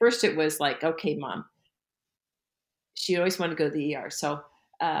 First, it was like, "Okay, mom." She always wanted to go to the ER, so.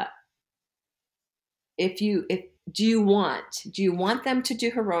 If do you want them to do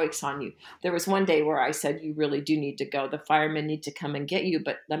heroics on you? There was one day where I said, you really do need to go, the firemen need to come and get you,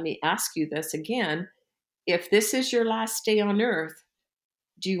 but let me ask you this again. If this is your last day on earth,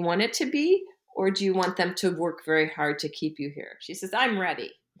 do you want it to be, or do you want them to work very hard to keep you here? She says, I'm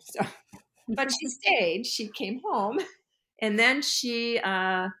ready. So, but she stayed, she came home, and then she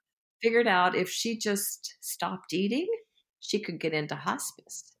figured out if she just stopped eating, she could get into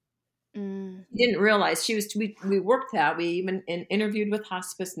hospice. Mm. Didn't realize she was. We worked that. We even interviewed with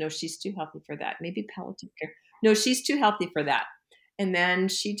hospice. No, she's too healthy for that. Maybe palliative care. No, she's too healthy for that. And then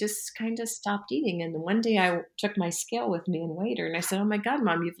she just kind of stopped eating. And one day I took my scale with me and weighed her, and I said, "Oh my God,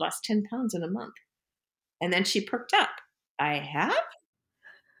 Mom, you've lost 10 pounds in a month." And then she perked up. I have.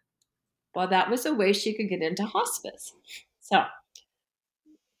 Well, that was a way she could get into hospice. So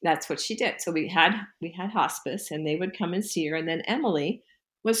that's what she did. So we had hospice, and they would come and see her. And then Emily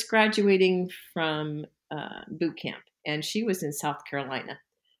was graduating from boot camp, and she was in South Carolina.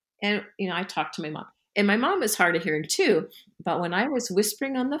 And I talked to my mom, and my mom was hard of hearing too. But when I was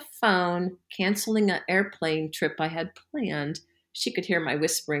whispering on the phone, canceling an airplane trip I had planned, she could hear my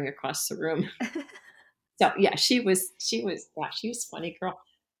whispering across the room. So yeah, she was a funny girl.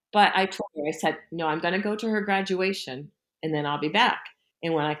 But I told her, I said, no, I'm going to go to her graduation, and then I'll be back.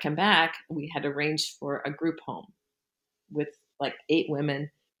 And when I come back, we had arranged for a group home with like 8 women.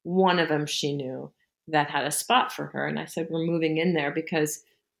 One of them she knew that had a spot for her. And I said, we're moving in there because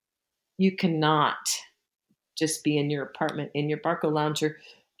you cannot just be in your apartment, in your Barcalounger,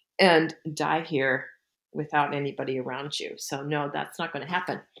 and die here without anybody around you. So no, that's not going to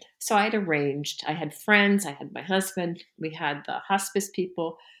happen. So I had friends, I had my husband, we had the hospice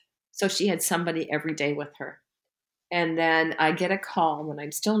people. So she had somebody every day with her. And then I get a call when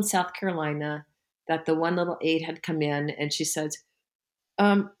I'm still in South Carolina that the one little aide had come in, and she says,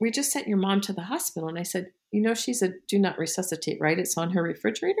 we just sent your mom to the hospital. And I said, she's a do not resuscitate, right? It's on her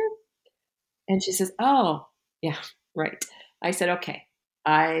refrigerator. And she says, oh, yeah, right. I said, okay.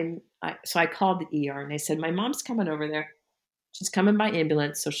 So I called the ER and I said, my mom's coming over there. She's coming by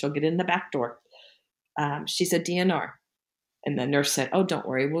ambulance, so she'll get in the back door. She's a DNR. And the nurse said, oh, don't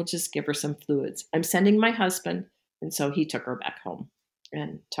worry. We'll just give her some fluids. I'm sending my husband. And so he took her back home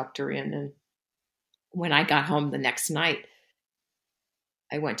and tucked her in. And when I got home the next night,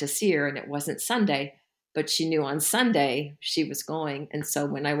 I went to see her, and it wasn't Sunday, but she knew on Sunday she was going. And so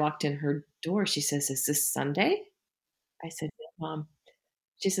when I walked in her door, she says, is this Sunday? I said, yeah, Mom.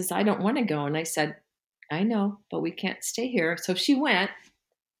 She says, I don't want to go. And I said, I know, but we can't stay here. So she went.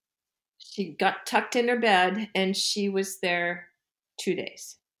 She got tucked in her bed, and she was there 2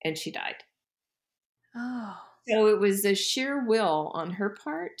 days, and she died. Oh. So it was a sheer will on her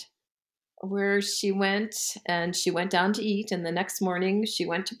part, where she went down to eat, and the next morning she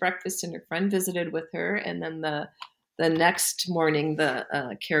went to breakfast and her friend visited with her, and then the next morning the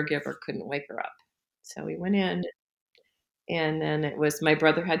caregiver couldn't wake her up. So we went in, and then it was my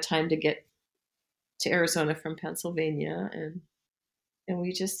brother had time to get to Arizona from Pennsylvania, and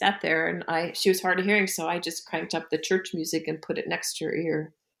we just sat there, and she was hard of hearing, so I just cranked up the church music and put it next to her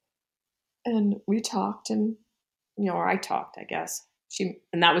ear, and we talked, and or I talked, I guess.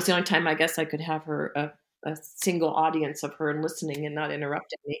 And that was the only time I guess I could have her a single audience of her and listening and not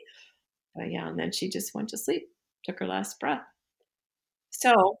interrupting me. But yeah, and then she just went to sleep, took her last breath.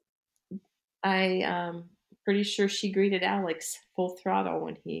 So I pretty sure she greeted Alex full throttle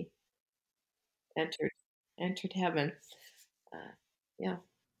when he entered entered heaven. Uh, yeah.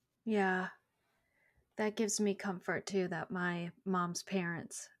 Yeah, that gives me comfort too that my mom's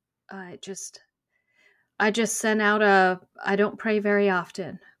parents, I just I just sent out I don't pray very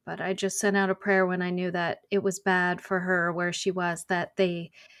often, but I just sent out a prayer when I knew that it was bad for her where she was, that they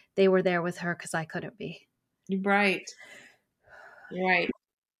were there with her cuz I couldn't be. You're right. You're right.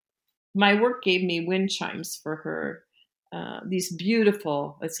 My work gave me wind chimes for her. These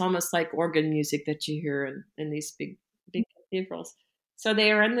beautiful, it's almost like organ music that you hear in these big cathedrals. So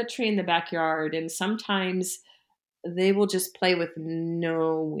they are in the tree in the backyard, and sometimes they will just play with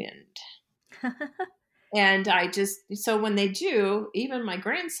no wind. And so when they do, even my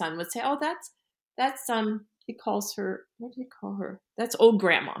grandson would say, "Oh, that's he calls her, what do you call her? That's old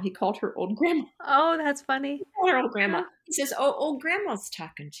grandma." He called her old grandma. Oh, that's funny. Her old grandma. He says, "Oh, old grandma's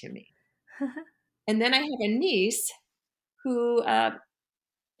talking to me." And then I have a niece who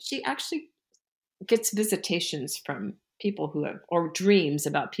she actually gets visitations from people who have, or dreams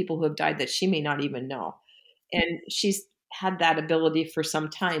about people who have died that she may not even know. And she's had that ability for some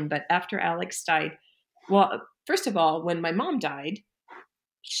time. But after Alex died, well, first of all, when my mom died,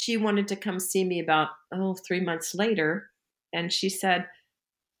 she wanted to come see me about 3 months later. And she said,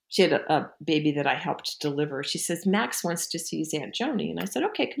 she had a baby that I helped deliver. She says, "Max wants to see his Aunt Joni." And I said,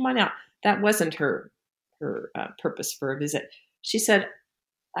 "Okay, come on out." That wasn't her purpose for a visit. She said,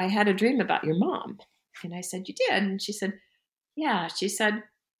 "I had a dream about your mom." And I said, "You did?" And she said, "Yeah." She said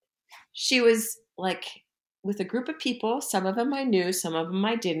she was like with a group of people. Some of them I knew, some of them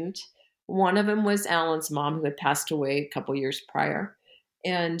I didn't. One of them was Alan's mom, who had passed away a couple years prior.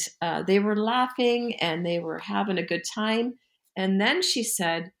 And they were laughing and they were having a good time. And then she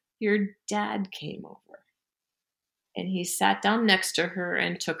said, "Your dad came over." And he sat down next to her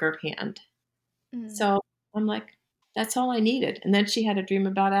and took her hand. Mm. So I'm like, that's all I needed. And then she had a dream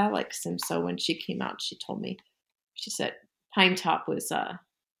about Alex. And so when she came out, she told me, she said Pine Top was a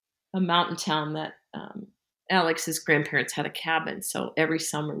mountain town that Alex's grandparents had a cabin. So every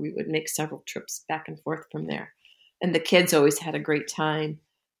summer we would make several trips back and forth from there. And the kids always had a great time.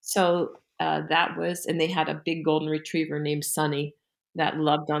 So that was, and they had a big golden retriever named Sunny that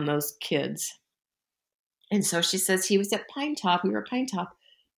loved on those kids. And so she says he was at Pine Top. We were at Pine Top,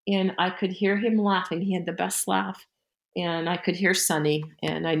 and I could hear him laughing. He had the best laugh. And I could hear Sunny,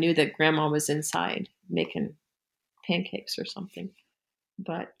 and I knew that Grandma was inside making pancakes or something,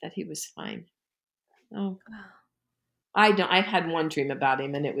 but that he was fine. Oh, I've had one dream about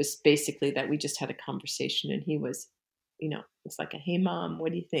him, and it was basically that we just had a conversation, and he was, it's like a, "Hey, Mom,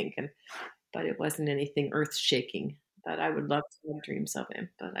 what do you think?" But it wasn't anything earth shaking. But I would love to have dreams of him,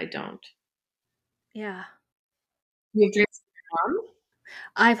 but I don't. Yeah. You have dreams of your mom?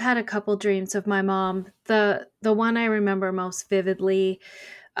 I've had a couple dreams of my mom. The one I remember most vividly,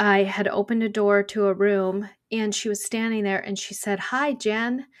 I had opened a door to a room and she was standing there and she said, "Hi,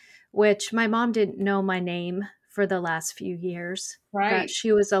 Jen," which my mom didn't know my name for the last few years that Right.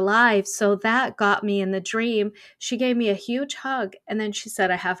 she was alive. So that got me in the dream. She gave me a huge hug and then she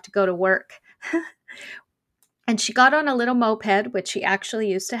said, "I have to go to work." And she got on a little moped, which she actually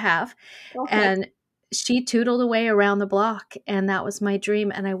used to have, Okay. and she tootled away around the block, and that was my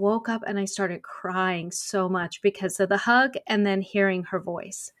dream, and I woke up and I started crying so much because of the hug and then hearing her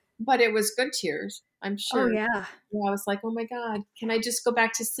voice. But it was good tears, I'm Oh, sure. yeah. Yeah, I was like, "Oh my God, can I just go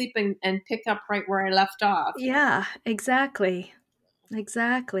back to sleep and pick up right where I left off?" Yeah, exactly.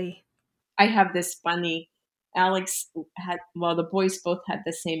 Exactly. I have this bunny. Alex had, well, the boys both had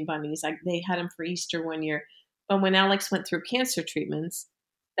the same bunnies. They had them for Easter one year. But when Alex went through cancer treatments,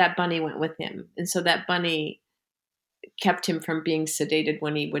 that bunny went with him. And so that bunny kept him from being sedated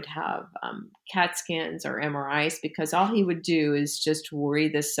when he would have CAT scans or MRIs, because all he would do is just worry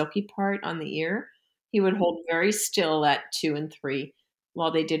the silky part on the ear. He would hold very still at 2 and 3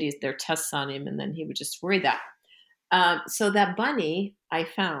 while they did their tests on him, and then he would just worry that. So that bunny I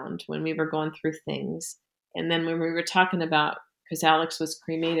found when we were going through things, and then when we were talking about because Alex was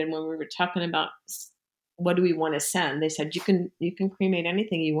cremated. When we were talking about what do we want to send, they said you can cremate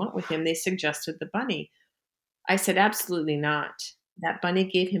anything you want with him. They suggested the bunny. I said absolutely not. That bunny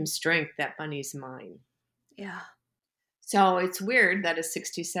gave him strength. That bunny's mine. Yeah. So it's weird that a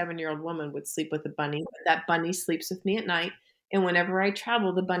 67-year-old woman would sleep with a bunny, but that bunny sleeps with me at night. And whenever I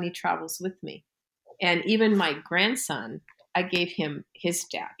travel, the bunny travels with me. And even my grandson, I gave him his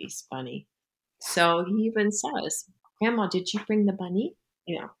daddy's bunny. So he even says, Grandma, did you bring the bunny?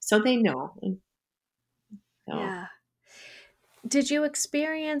 So they know. So, Yeah. Did you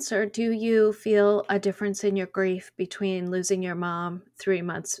experience or do you feel a difference in your grief between losing your mom 3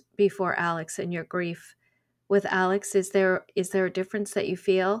 months before Alex and your grief with Alex? Is there a difference that you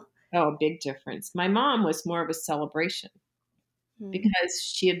feel? a big difference. My mom was more of a celebration Mm. because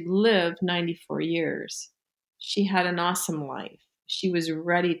she had lived 94 years. She had an awesome life. She was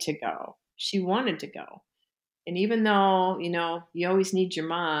ready to go. She wanted to go. And even though, you always need your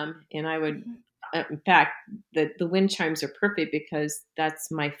mom, and I would, in fact, the wind chimes are perfect because that's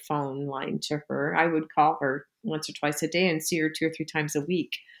my phone line to her. I would call her once or twice a day and see her 2 or 3 times a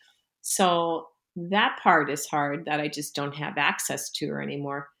week. So that part is hard that I just don't have access to her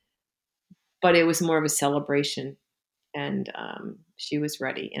anymore. But it was more of a celebration, and she was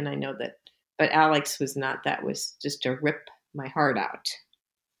ready. And I know that, but Alex was not. That was just to rip my heart out.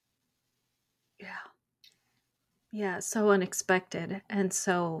 Yeah. Yeah, so unexpected and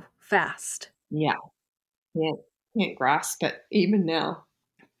so fast. Yeah, can't grasp it even now.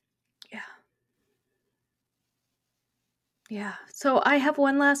 Yeah. Yeah. So I have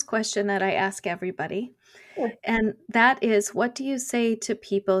one last question that I ask everybody, Sure. and that is, what do you say to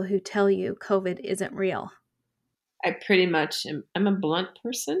people who tell you COVID isn't real? I pretty much am. I'm a blunt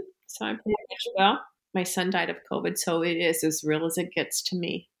person, so I'm pretty much, well, my son died of COVID, so it is as real as it gets to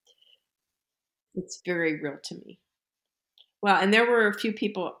me. It's very real to me. Well, and there were a few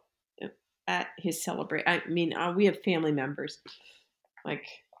people at his celebrate. I mean, we have family members like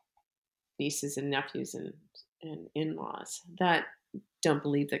nieces and nephews and in-laws that don't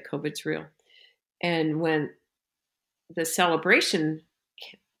believe that COVID's real. And when the celebration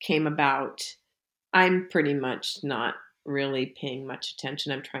came about, I'm pretty much not really paying much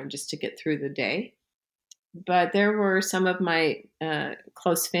attention. I'm trying just to get through the day. But there were some of my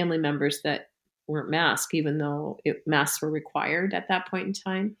close family members that weren't masked, even though masks were required at that point in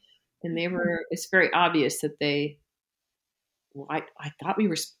time. And it's very obvious that well, I thought we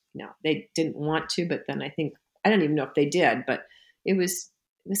were, they didn't want to, but then I don't even know if they did, but it was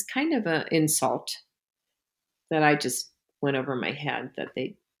kind of an insult that I just went over my head that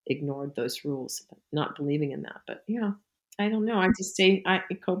they ignored those rules, but not believing in that. But I don't know. I just say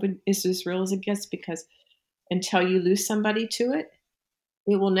COVID is as real as it gets because until you lose somebody to it,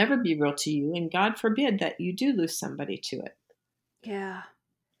 it will never be real to you. And God forbid that you do lose somebody to it. Yeah.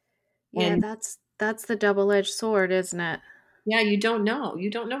 Yeah, And that's the double-edged sword, isn't it? yeah, you don't know. You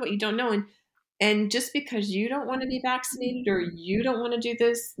don't know what you don't know. And just because you don't want to be vaccinated or you don't want to do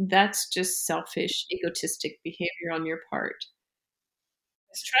this, that's just selfish, egotistic behavior on your part.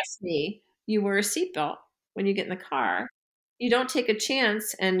 Because trust me, you wear a seatbelt when you get in the car. You don't take a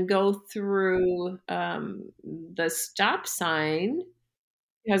chance and go through the stop sign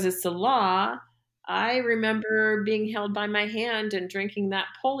because it's the law. I remember being held by my hand and drinking that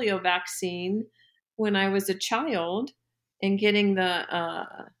polio vaccine when I was a child and getting the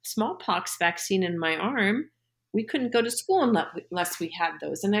smallpox vaccine in my arm. We couldn't go to school unless we had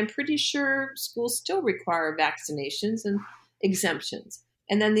those. And I'm pretty sure schools still require vaccinations and exemptions.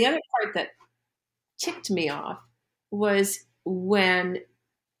 And then the other part that ticked me off was when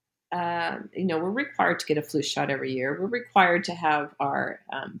we're required to get a flu shot every year. We're required to have our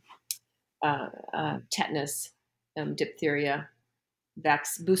tetanus, diphtheria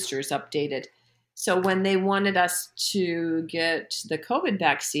boosters updated. So when they wanted us to get the COVID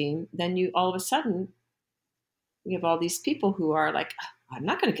vaccine, then all of a sudden we have all these people who are like, I'm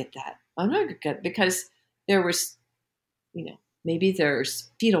not going to get that. I'm not going to get, because there was, maybe there's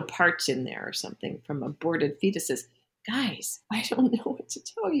fetal parts in there or something from aborted fetuses. Guys, I don't know what to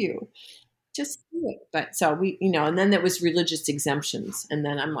tell you. Just do it. But so and then there was religious exemptions. And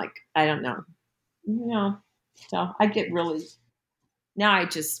then I'm like, I don't know. So I get really, now I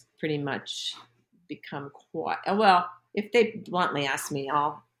just pretty much become quiet. Well, if they bluntly ask me,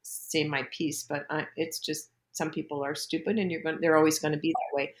 I'll say my piece, but it's just, some people are stupid and they're always going to be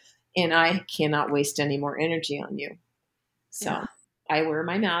that way. And I cannot waste any more energy on you. So Yeah. I wear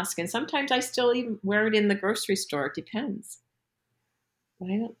my mask, and sometimes I still even wear it in the grocery store. It depends.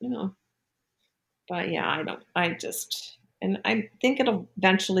 But I don't know. But yeah, I don't. I just, and I think it'll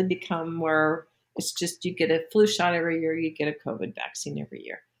eventually become where It's just you get a flu shot every year, you get a COVID vaccine every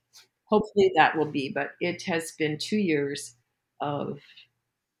year. Hopefully that will be, but it has been 2 years of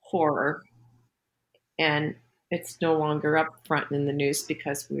horror, and it's no longer up front in the news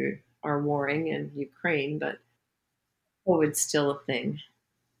because we are warring in Ukraine, but COVID's still a thing.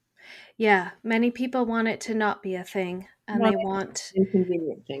 Yeah, many people want it to not be a thing, and Well, they it's want, an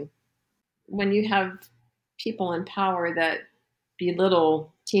inconvenient thing. When you have people in power that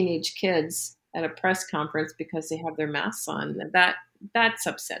belittle teenage kids at a press conference because they have their masks on, that's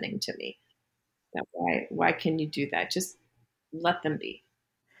upsetting to me. That why can you do that? Just let them be.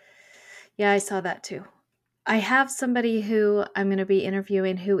 yeah, I saw that too. I have somebody who I'm going to be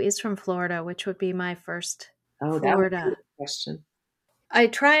interviewing who is from Florida, which would be my first Oh, that would be Florida. a question. I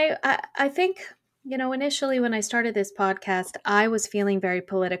think, initially when I started this podcast, I was feeling very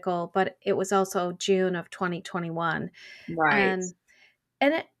political, but it was also June of 2021. Right. And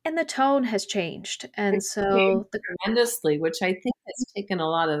and the tone has changed. And It's changed so tremendously, which I think has taken a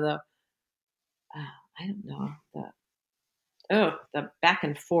lot of the, I don't know, the back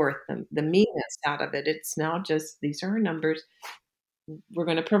and forth, the meanness out of it. It's now just these are our numbers. We're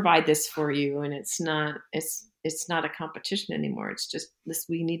going to provide this for you, and it's not a competition anymore. It's just this.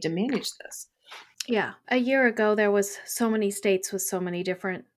 We need to manage this. yeah, a year ago there was so many states with so many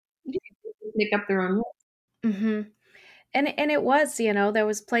different. Make up their own rules. Mhm. And it was, there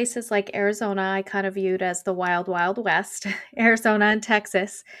was places like Arizona I kind of viewed as the wild, wild west, Arizona and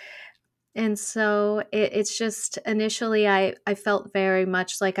Texas. And so it's just initially I felt very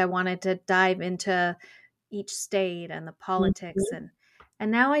much like I wanted to dive into each state and the politics, Mhm.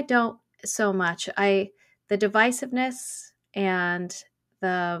 and now I don't so much. The divisiveness and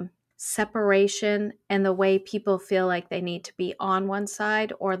the separation and the way people feel like they need to be on one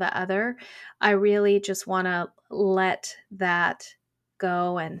side or the other, I really just want to let that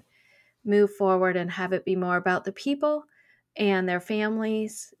go and move forward and have it be more about the people and their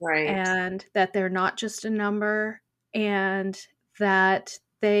families, Right. and that they're not just a number, and that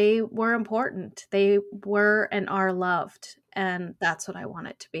they were important. They were and are loved. And that's what I want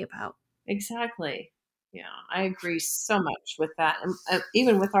it to be about. Exactly. Yeah, I agree so much with that. And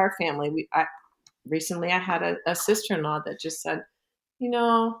even with our family, recently I had a sister-in-law that just said, you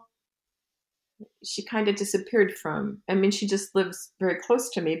know, she kind of disappeared from. I mean, she just lives very close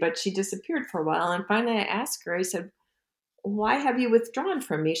to me, but she disappeared for a while. And finally, I asked her. I said, "Why have you withdrawn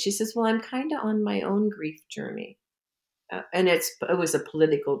from me?" She says, "Well, I'm kind of on my own grief journey." And it was a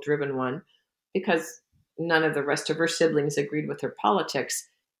political driven one because none of the rest of her siblings agreed with her politics,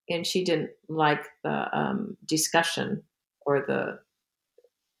 and she didn't like the discussion or the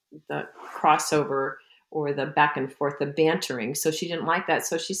crossover or the back and forth, the bantering. So she didn't like that.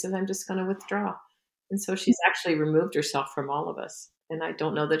 So she said, "I'm just going to withdraw," and so she's actually removed herself from all of us. And I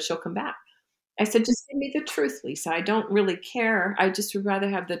don't know that she'll come back. I said, "Just give me the truth, Lisa. I don't really care. I just would rather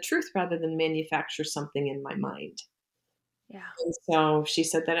have the truth rather than manufacture something in my mind." Yeah. And so she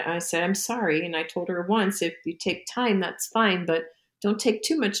said that. I said, "I'm sorry." And I told her once, if you take time, that's fine, but don't take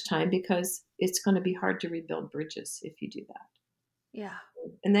too much time because it's going to be hard to rebuild bridges if you do that. Yeah.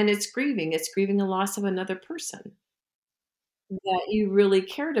 And then it's grieving. It's grieving the loss of another person that you really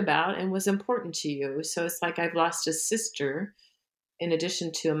cared about and was important to you. So it's like I've lost a sister in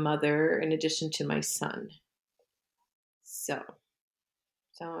addition to a mother, in addition to my son. So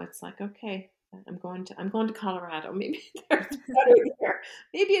it's like, okay, I'm going to Colorado. Maybe there's better there.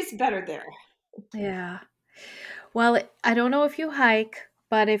 Maybe it's better there. Yeah. Well, I don't know if you hike,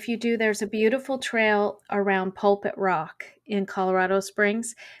 but if you do, there's a beautiful trail around Pulpit Rock in Colorado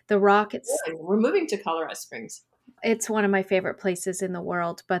Springs. The rock, Really, we're moving to Colorado Springs. it's one of my favorite places in the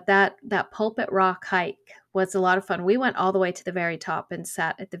world, but that Pulpit Rock hike was a lot of fun. We went all the way to the very top and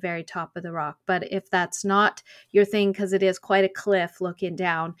sat at the very top of the rock. But if that's not your thing, because it is quite a cliff looking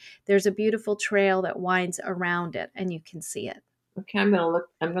down, there's a beautiful trail that winds around it and you can see it. Okay, I'm gonna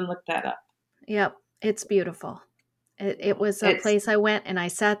look that up. Yep, it's beautiful. It was a It's place I went and I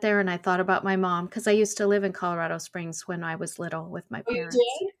sat there and I thought about my mom, because I used to live in Colorado Springs when I was little with my Oh, you parents.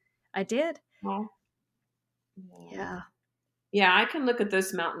 did? I did. Oh, yeah. Yeah. Yeah, I can look at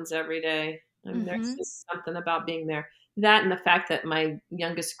those mountains every day. I mean, there's Mm-hmm. just something about being there. That and the fact that my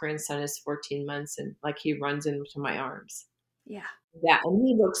youngest grandson is 14 months and like he runs into my arms. Yeah. That and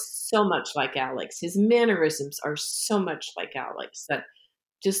he looks so much like Alex. His mannerisms are so much like Alex that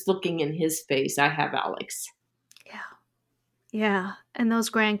just looking in his face, I have Alex. Yeah. Yeah. And those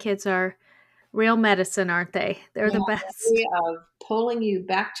grandkids are real medicine, aren't they? They're Yeah, the a way best. of pulling you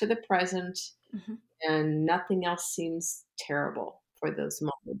back to the present, Hmm. and nothing else seems terrible for those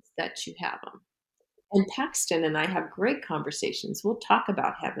moments that you have them. And Paxton and I have great conversations. We'll talk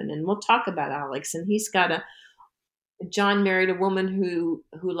about heaven and we'll talk about Alex. And John married a woman who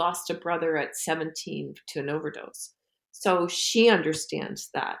lost a brother at 17 to an overdose. So she understands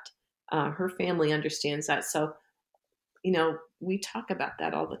that. Her family understands that. So, we talk about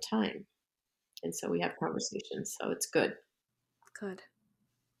that all the time. And so we have conversations. So it's good. Good.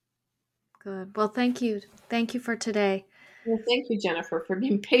 Well, thank you. Thank you for today. Well, thank you, Jennifer, for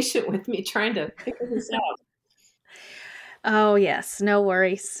being patient with me trying to figure this out. Oh, yes. No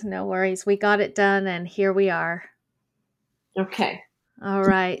worries. We got it done and here we are. Okay. All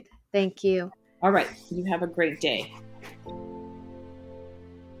right. Thank you. All right. You have a great day.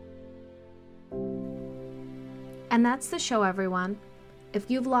 And that's the show, everyone.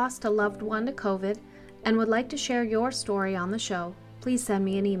 If you've lost a loved one to COVID and would like to share your story on the show, please send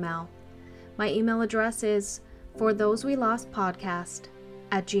me an email. My email address is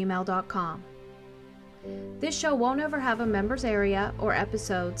forthosewelostpodcast@gmail.com. This show won't ever have a members area or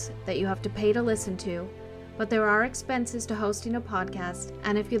episodes that you have to pay to listen to, but there are expenses to hosting a podcast,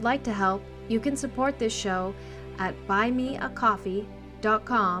 and if you'd like to help, you can support this show at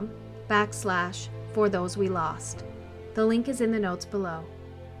buymeacoffee.com/forthosewelost. The link is in the notes below.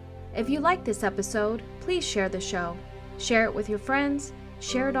 If you like this episode, please share the show. Share it with your friends,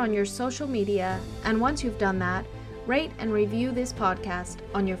 share it on your social media, and once you've done that, rate and review this podcast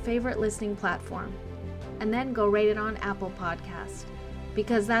on your favorite listening platform. And then go rate it on Apple Podcast,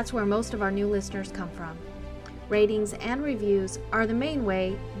 because that's where most of our new listeners come from. Ratings and reviews are the main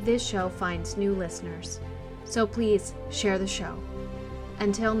way this show finds new listeners. So please share the show.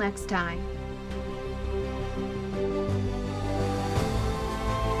 Until next time.